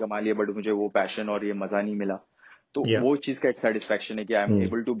पैसे कमा लिए, but मुझे वो passion और ये मजा नहीं मिला. तो Yeah. वो चीज का एक सेटिस्फेक्शन है कि I am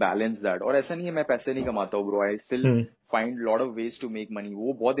able to balance that. और ऐसा नहीं है मैं पैसे नहीं कमाता हूँ bro, I still find lot of ways to make money.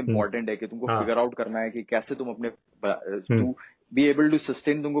 वो बहुत इंपॉर्टेंट है कि तुमको फिगर आउट करना है कि कैसे तुम अपने to be able to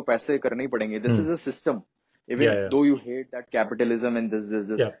sustain, तुमको पैसे करने ही पड़ेंगे. This is a system. Even Yeah. though you hate that capitalism and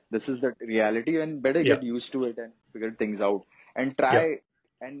this is the reality, and better get used to it and figure things out and try.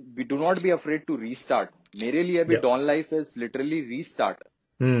 And we do not be afraid to restart. मेरे लिए अभी don life is literally restart.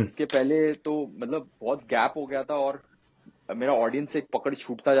 इसके पहले तो मतलब बहुत gap हो गया था और मेरा ऑडियंस से एक पकड़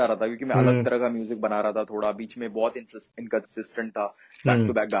छूटता जा रहा था क्योंकि मैं अलग तरह का म्यूजिक बना रहा था. थोड़ा बीच में बहुत इनकंसिस्टेंट था, बैक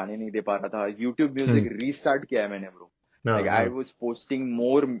टू बैक गाने नहीं दे पा रहा था. यूट्यूब म्यूजिक रीस्टार्ट किया है मैंने bro. Like I was posting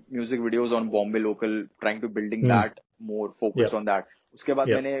more music videos on Bombay Lokal, trying to building that more focused on that. उसके बाद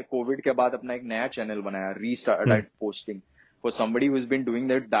मैंने कोविड के बाद अपना एक नया चैनल बनाया, restart posting. For somebody who's been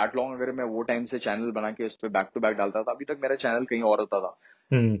doing that long, अगर मैं वो टाइम से चैनल बना के उस पर बैक टू बैक डालता था, अभी तक मेरा चैनल कहीं और होता था.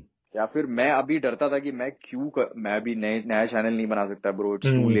 या फिर मैं अभी डरता था कि मैं मैं अभी नया चैनल नहीं बना सकता bro,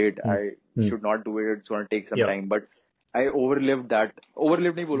 it's to late, I should not do it, it's gonna take some time. But I overlived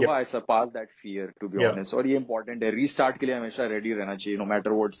नहीं बोलूंगा, I surpassed that fear, to be honest. और ये important है, रीस्टार्ट के लिए हमेशा रेडी रहना चाहिए, no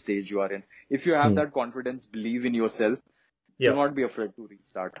matter what stage you are in. If you have that confidence, believe in yourself, do not be afraid to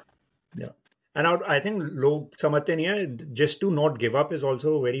restart. Yeah. And I think लोग समझते नहीं है, just to not give up is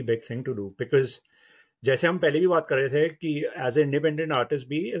also a very big thing to do, because जैसे हम पहले भी बात कर रहे थे कि एज ए इंडिपेंडेंट आर्टिस्ट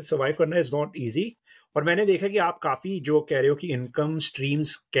भी सर्वाइव करना इज नॉट इजी. और मैंने देखा कि आप काफी जो कह रहे हो कि इनकम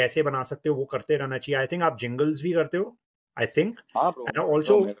स्ट्रीम्स कैसे बना सकते हो वो करते रहना चाहिए. आई थिंक आप जिंगल्स भी करते हो, I think. And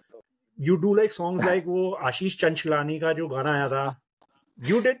also you do like songs like वो आशीष चंचलानी का जो गाना आया था,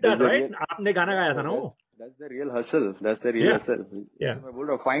 यू डिड दैट राइट, आपने गाना गाया था ना वो. That's the real hustle. That's the real hustle. Yeah. मैं बोल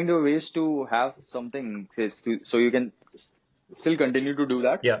रहा हूँ, find your ways to have something so you can still continue to do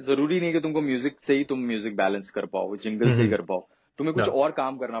that. जरूरी नहीं कि तुमको म्यूजिक से ही तुम म्यूजिक बैलेंस कर पाओ, जिंगल से ही कर पाओ. तुम्हें कुछ और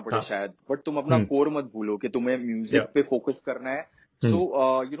काम करना पड़े शायद, बट तुम अपना कोर मत भूलो कि तुम्हें म्यूजिक पे फोकस करना है. सो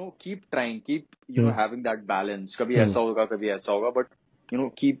keep trying, keep having that balance. कभी ऐसा होगा, कभी ऐसा होगा, but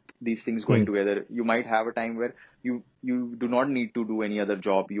keep these things going together. You might have a time where you do not need to do any other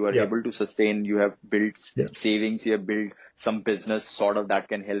job. You are able to sustain. You have built savings. You have built some business sort of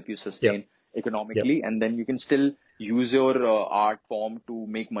that can help you sustain economically, and then you can still use your art form to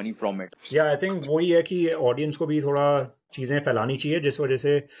make money from it. Yeah, I think वही है कि audience को भी थोड़ा चीजें फैलानी चाहिए, जिस वजह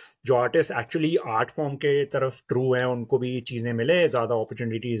से जो आर्टिस्ट एक्चुअली आर्ट फॉर्म के तरफ ट्रू हैं उनको भी चीजें मिले, ज्यादा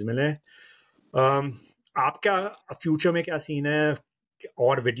अपॉर्चुनिटीज मिले. आपका फ्यूचर में क्या सीन है?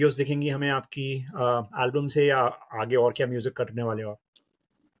 और वीडियोस दिखेंगी हमें आपकी एल्बम से, या आगे और क्या म्यूजिक करने वाले हो आप?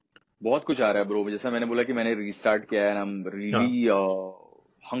 बहुत कुछ आ रहा है ब्रो. जैसा मैंने बोला कि मैंने रीस्टार्ट किया है, आई एम रियली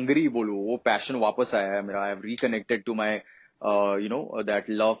हंग्री बोलूं, वो पैशन वापस आया है मेरा. I have reconnected to my that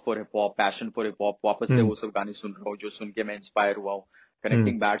love for hip hop, passion for hip hop. वापस से वो सब गाने सुन रहा हूँ जो सुन के मैं इंस्पायर हुआ हूँ.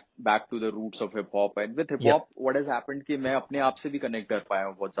 Connecting back to the roots of hip hop. And with hip hop what has happened कि मैं अपने आप से भी कनेक्ट कर पाया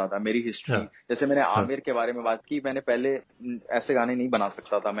हूँ बहुत ज्यादा. मेरी हिस्ट्री, जैसे मैंने आमिर के बारे में बात की, मैंने पहले ऐसे गाने नहीं बना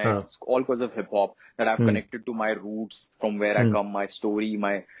सकता था मैं. All because of hip hop that I have connected to my roots, from where I come, my story,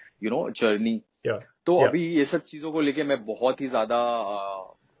 my journey. तो अभी ये सब चीजों को लेके मैं बहुत ही ज्यादा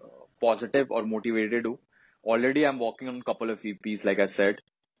पॉजिटिव और मोटिवेटेड हूँ. Already I am working on couple of EPs, like I said.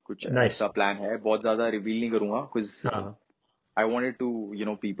 कुछ ऐसा प्लान है, बहुत ज्यादा रिवील नहीं करूंगा, because I wanted to,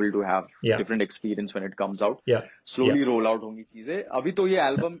 people to have different experience when it comes out. Slowly roll out होंगी चीजें. अभी तो ये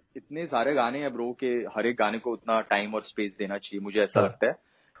एल्बम इतने सारे गाने हैं ब्रो के हर एक गाने को उतना टाइम और स्पेस देना चाहिए, मुझे ऐसा लगता है.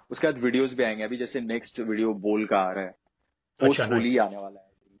 उसके बाद वीडियोस भी आएंगे. अभी जैसे नेक्स्ट वीडियो बोल का आ रहा है, पोस्ट होली आने वाला है.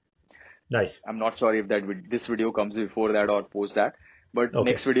 Nice. I'm not sure if this video comes before that or post that, but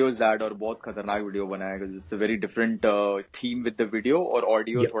next video is that. और बहुत खतरनाक वीडियो बनाया है, because it's a very different theme with the video, और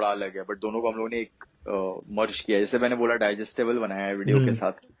ऑडियो थोड़ा अलग है, बट दोनों को हम लोगों ने एक मर्ज किया. जैसे मैंने बोला, डाइजेस्टेबल बनाया है वीडियो के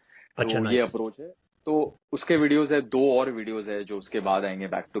साथ. तो ये अप्रोच है. तो उसके वीडियोस है, 2 और वीडियोस है जो उसके बाद आएंगे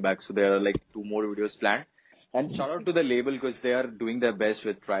back to back. So there are like 2 more videos planned. And shout out to the label, because they are doing their best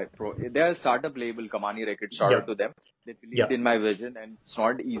with they are a startup label, Kamani Records. Shout out to them. They believed in my vision, and it's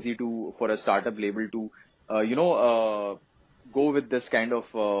not easy for a startup label to go with this kind of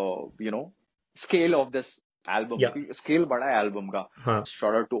scale of this album. Scale बड़ा है album का.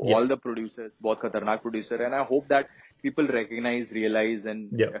 Shout out to all the producers, बहुत खतरनाक producer, and I hope that people recognize, realize,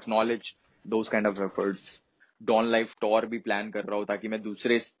 and acknowledge those kind of efforts. Don life tour भी plan कर रहा हूँ ताकि मैं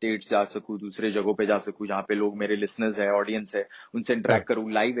दूसरे स्टेट्स जा सकूँ, दूसरे जगहों पे जा सकूँ जहाँ पे लोग मेरे लिसनर्स है, ऑडियंस है, उनसे इंटरेक्ट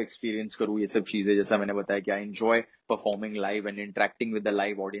करूँ, लाइव एक्सपीरियंस करूँ, ये सब चीजें जैसा मैंने बताया कि I enjoy performing live and interacting with the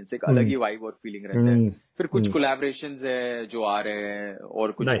live audience, एक अलग ही वाइब और फीलिंग रहता है। फिर कुछ कोलैबोरेशंस है जो आ रहे हैं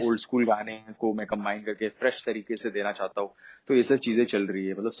और कुछ नाइस। ओल्ड स्कूल गाने को मैं कंबाइन करके फ्रेश तरीके से देना चाहता हूँ। तो ये सब चीजें चल रही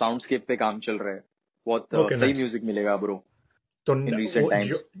है, मतलब साउंडस्केप पे काम चल रहा है। बहुत ओके सही नाइस। म्यूजिक मिलेगा ब्रो तो इन वो रीसेंट जो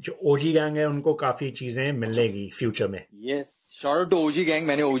टाइम्स। जो ओजी गैंग है उनको काफी चीजें मिलेगी फ्यूचर में। Yes, short out to OG gang.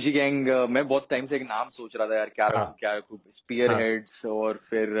 मैंने ओजी गैंग, मैं बहुत टाइम से एक नाम सोच रहा था यार, हाँ क्या रखूं, स्पीयर हाँ हेड्स और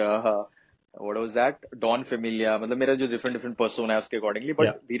फिर व्हाट वाज दैट, डॉन फेमिलिया, मतलब मेरा जो डिफरेंट डिफरेंट पर्सोना है उसके अकॉर्डिंगली।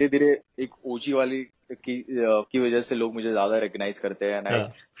 या बट धीरे धीरे एक ओजी वाली की वजह से लोग मुझे ज्यादा रिकग्नाइज करते हैं एंड आई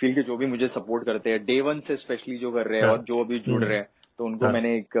हाँ फील कि जो भी मुझे सपोर्ट करते हैं डे वन से स्पेशली जो कर रहे हैं हाँ और जो अभी जुड़ रहे हैं, तो उनको हाँ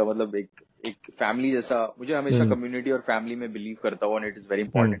मैंने एक मतलब एक फैमिली जैसा, मुझे हमेशा हम्म कम्युनिटी और फैमिली में बिलीव करता हूँ and it is very hmm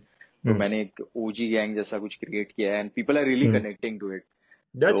important. तो मैंने एक ओजी गैंग जैसा कुछ क्रिएट किया है and people are really hmm connecting to it.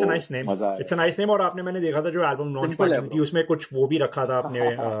 That's तो अ नाइस नेम। मजा आ इट्स अ रहा नाइस नेम। और आपने, मैंने देखा था जो एल्बम है, लॉन्च सिंपल पार्टी है हुई थी ब्रो। उसमें कुछ वो भी रखा था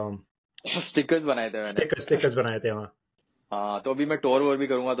आपने, स्टिकर्स बनाए थे मैंने। स्टिकर्स स्टिकर्स बनाए थे वहाँ। हाँ, तो अभी मैं टूर वोर भी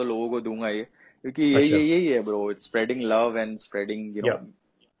करूंगा तो लोगों को दूंगा ये, क्योंकि अच्छा। यही है bro, it's spreading love and spreading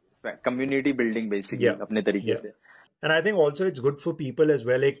या कम्युनिटी बिल्डिंग बेसिकली या अपने तरीके या से। And I think also it's good for people as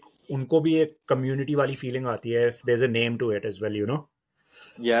well. एक उनको भी एक कम्युनिटी वाली फीलिंग आती है if there is a name to it as well, you know.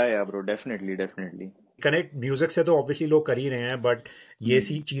 या bro, definitely definitely. Connect music से तो ऑब्वियसली लोग कर ही रहे हैं, बट ये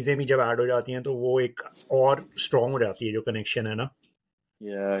सी चीजें भी जब ऐड हो जाती हैं तो वो एक और स्ट्रांग हो जाती है जो कनेक्शन है ना।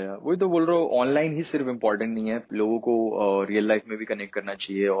 या वही तो बोल रहा हूँ, ऑनलाइन ही सिर्फ इम्पोर्टेंट नहीं है, लोगों को रियल लाइफ में भी कनेक्ट करना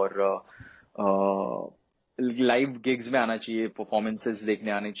चाहिए और लाइव गिग्स में आना चाहिए, परफॉर्मेंसेस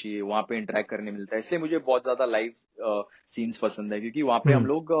देखने आने चाहिए, वहां पे इंटरेक्ट करने मिलता है। इसलिए मुझे बहुत ज्यादा लाइव सीन्स पसंद है, क्योंकि वहां पे हम हम्म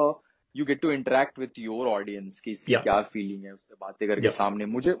लोग you get to interact with your audience कि इसकी या क्या फीलिंग है, उससे बातें करके या सामने।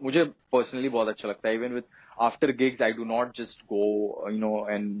 मुझे मुझे पर्सनली बहुत अच्छा लगता है, even with after gigs I do not just go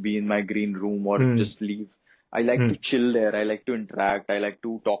and be in my green room और हम्म just leave. I like to hmm chill there, I like to interact, I like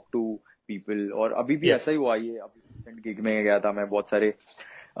to talk to people. और अभी भी या ऐसा ही हुआ, ये अभी recent gig में गया था मैं, बहुत सारे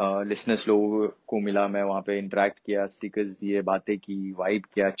लिसनर्स लोगों को मिला, मैं वहां पे इंटरेक्ट किया, स्टिकर्स दिए, बातें की, वाइब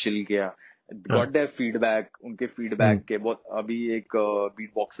किया, चिल किया, गॉट हाँ देयर फीडबैक, उनके फीडबैक के बहुत। अभी एक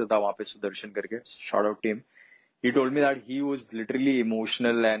बीट बॉक्सर था वहां पे, सुदर्शन करके, short out team, he told me that he was literally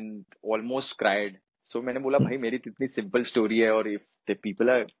emotional and almost cried. सो मैंने बोला भाई मेरी तो इतनी सिंपल स्टोरी है और if the people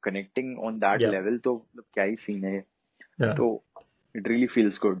are connecting on that या लेवल तो मतलब क्या ही सीन है ये। या तो it really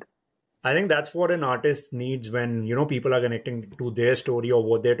feels good. I think that's what an artist needs when, you know, people are connecting to their story or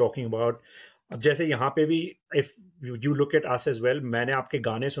what they're talking about. अब जैसे यहाँ पे भी, if you look at us as well, मैंने आपके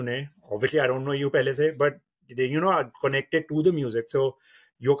गाने सुने, obviously I don't know you पहले से, but you know, are connected to the music. So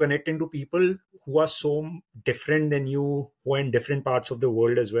you're connecting to people who are so different than you, who are in different parts of the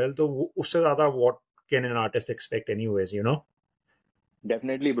world as well. तो उससे ज़्यादा what can an artist expect anyways, you know?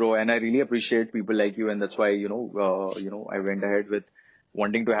 Definitely, bro, and I really appreciate people like you, and that's why I went ahead with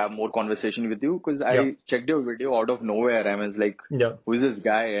wanting to have more conversation with you because Yeah, I checked your video out of nowhere. I was like, yeah, "Who's this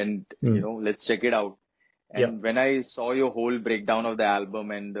guy?" And mm, let's check it out. yeah, And when I saw your whole breakdown of the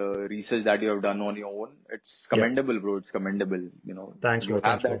album and the research that you have done on your own, it's yeah. commendable, bro. It's commendable. Thanks, You bro.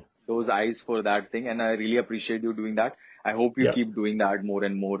 have Thanks, bro. those eyes for that thing, and I really appreciate you doing that. I hope you Yeah. keep doing that more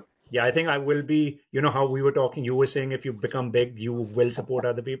and more. Yeah, I think I will be, you know, how we were talking, you were saying if you become big, you will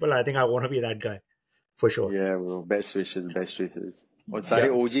support other people. I think I want to be that guy for sure. Yeah, bro. Best wishes, best wishes. और सारे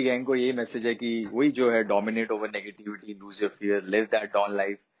Yeah. ओजी gang को यही message है कि वही जो है, dominate over negativity, lose your fear, live that don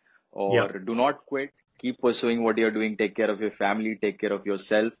life, Yeah. और do not quit, keep pursuing what you are doing, take care of your family, take care of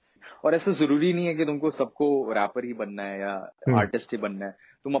yourself. और ऐसा जरूरी नहीं है कि तुमको सबको रैपर ही बनना है या Hmm. आर्टिस्ट ही बनना है।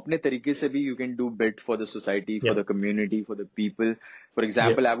 तुम अपने तरीके से भी you can do bit for the society, for Yeah. The community, for the people. For Yeah.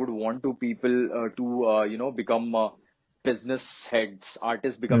 Example, I would want to people to become business heads,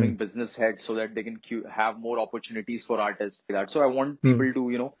 artists Hmm. becoming business heads so that they can have more opportunities for artists like that. So I want Hmm. people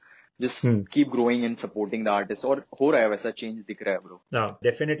to just Hmm. keep growing and supporting the artists. और हो रहा है वैसा, change दिख रहा है bro. हाँ,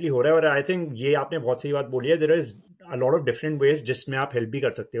 definitely हो रहा है। और आई थिंक ये आपने बहुत सही बात बोली है, there is a lot of different ways जिसमें आप हेल्प भी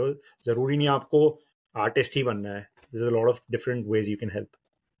कर सकते हो। जरूरी नहीं आपको आर्टिस्ट ही बनना है, there is a lot of different ways you can help.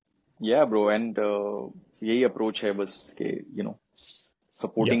 या ब्रो, एंड यही अप्रोच है बस कि या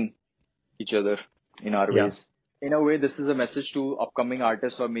supporting each other in our या ways. In a way, this is a message to upcoming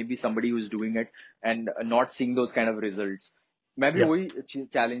artists or maybe somebody who's doing it and not seeing those kind of results. मैं भी या वही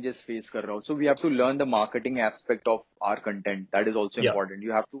challenges face कर रहा हूँ. So we have to learn the marketing aspect of our content. That is also या important.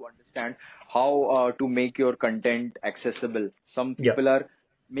 You have to understand how to make your content accessible. Some या people are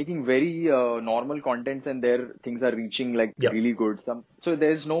making very normal contents and their things are reaching like या really good. So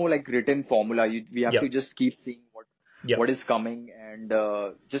there's no like written formula. We have या to just keep seeing या what is coming and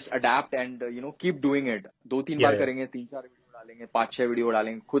just adapt and keep doing it. 2-3 Yeah, bar yeah, करेंगे, 3-4 video डालेंगे, 5-6 video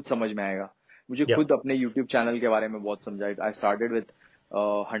डालेंगे, खुद समझ में आएगा. मुझे yeah. खुद अपने YouTube चैनल के बारे में बहुत समझा. I started with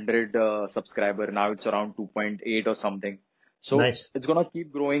 100 subscriber. Now it's around 2.8 or something. So Nice. it's gonna keep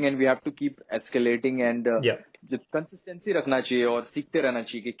growing and we have to keep escalating and Yeah, consistency रखना चाहिए और सीखते रहना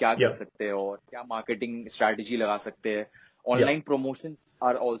चाहिए कि क्या कर yeah, सकते हैं और क्या मार्केटिंग स्ट्रैटेजी लगा सकते हैं. yeah, online promotions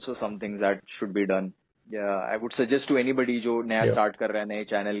are also some things that should be done. Yeah, I would suggest to anybody जो नया yeah, स्टार्ट कर रहा है नए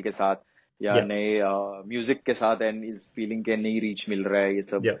चैनल के साथ या yeah, नए म्यूजिक के साथ एंड इज फीलिंग के नहीं रीच मिल रहा है ये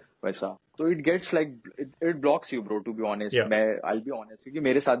सब yeah, वैसा. तो it gets like it blocks you bro, to be honest. yeah. मैं आई विल बी ऑनेस्ट क्योंकि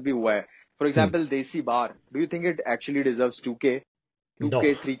मेरे साथ भी हुआ है. For Hmm. एग्जांपल देसी बार, do you think it actually deserves 2K, No, 2K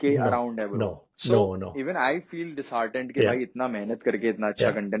 3K no, around है bro. no, so no, no. Even I feel disheartened कि Yeah, भाई इतना मेहनत करके इतना अच्छा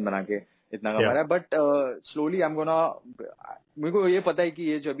yeah, कंटेंट बना के इतना कमा yeah, रहा है. But slowly I am gonna, मेरे को ये पता है कि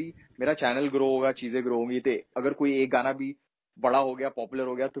ये जब भी मेरा चैनल ग्रो होगा, चीजें ग्रो होंगी, तो अगर कोई एक गाना भी बड़ा हो गया, पॉपुलर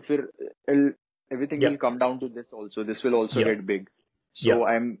हो गया, तो फिर everything yeah, will come down to this also. This will also yeah, get big. So yeah,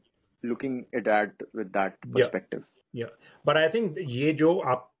 I'm looking it at with that yeah. perspective. या बट आई थिंक ये जो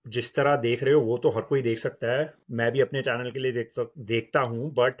आप जिस तरह देख रहे हो वो तो हर कोई देख सकता है. मैं भी अपने चैनल के लिए देखता हूँ.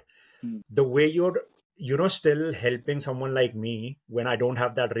 But Hmm. the way you're still helping someone like me when I don't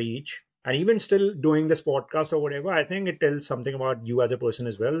have that reach, and even still doing this podcast or whatever, I think it tells something about you as a person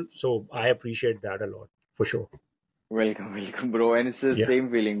as well. So I appreciate that a lot for sure. Welcome, bro. And it's the Yeah,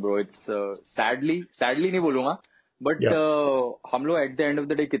 same feeling, bro. It's sadly नहीं बोलूंगा, but yeah, हम लोग at the end of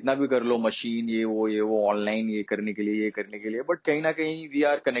the day कितना भी कर लो, machine ये वो online ये करने के लिए, but कहीं ना कहीं we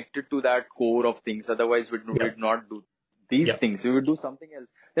are connected to that core of things. Otherwise, we yeah, would not do these yeah, things. We would do something else.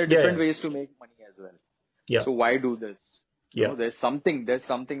 There are yeah, different yeah, ways to make money as well. yeah, So why do this? yeah, There's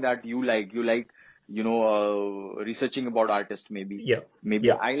something that you like. You like, researching about artists maybe. yeah, Maybe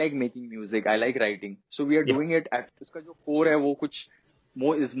yeah, I like making music. I like writing. So we are yeah, doing it at इसका जो core है वो कुछ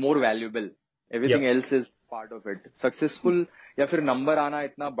more is more valuable. yeah, Everything else is part of it. Successful या फिर number आना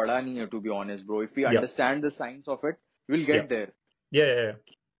इतना बड़ा नहीं है, to be honest, bro. If we yeah, understand the science of it, we'll yeah, get there. yeah, yeah,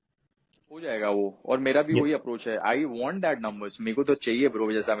 हो जाएगा वो. और मेरा भी yeah, वही अप्रोच है. I want that numbers. मेरे को तो चाहिए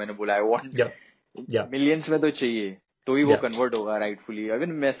ब्रो, जैसा मैंने बोला. I want yeah, yeah, millions में तो चाहिए, तो ही वो yeah, कन्वर्ट होगा राइटफुली.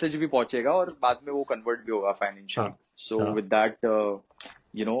 इवन मैसेज भी पहुंचेगा और बाद में वो कन्वर्ट भी होगा फाइनेंशियली. हाँ, सो हाँ, with that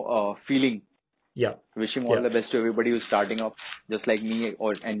feeling, yeah, wishing all yeah, the best to everybody who's starting up just like me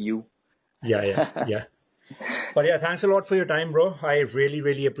and you. yeah, yeah, yeah. But yeah, thanks a lot for your time, bro. I really,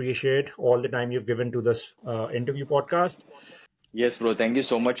 really appreciate all the time you've given to this interview podcast. Yes, bro. Thank you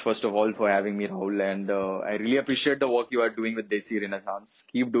so much, first of all, for having me, Rahul. And I really appreciate the work you are doing with Desi Renaissance.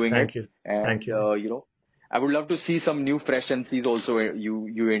 Keep doing it. Thank you. And, Thank you. I would love to see some new fresh MCs also,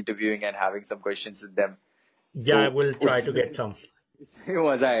 you interviewing and having some questions with them. Yeah, I So, will try to get some.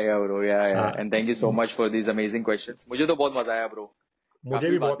 मजा आएगा bro. Yeah. हाँ, And thank you so much for these amazing questions. मुझे तो बहुत मजा आया bro. मुझे काफी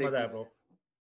भी बहुत बातें मजा की आया, bro.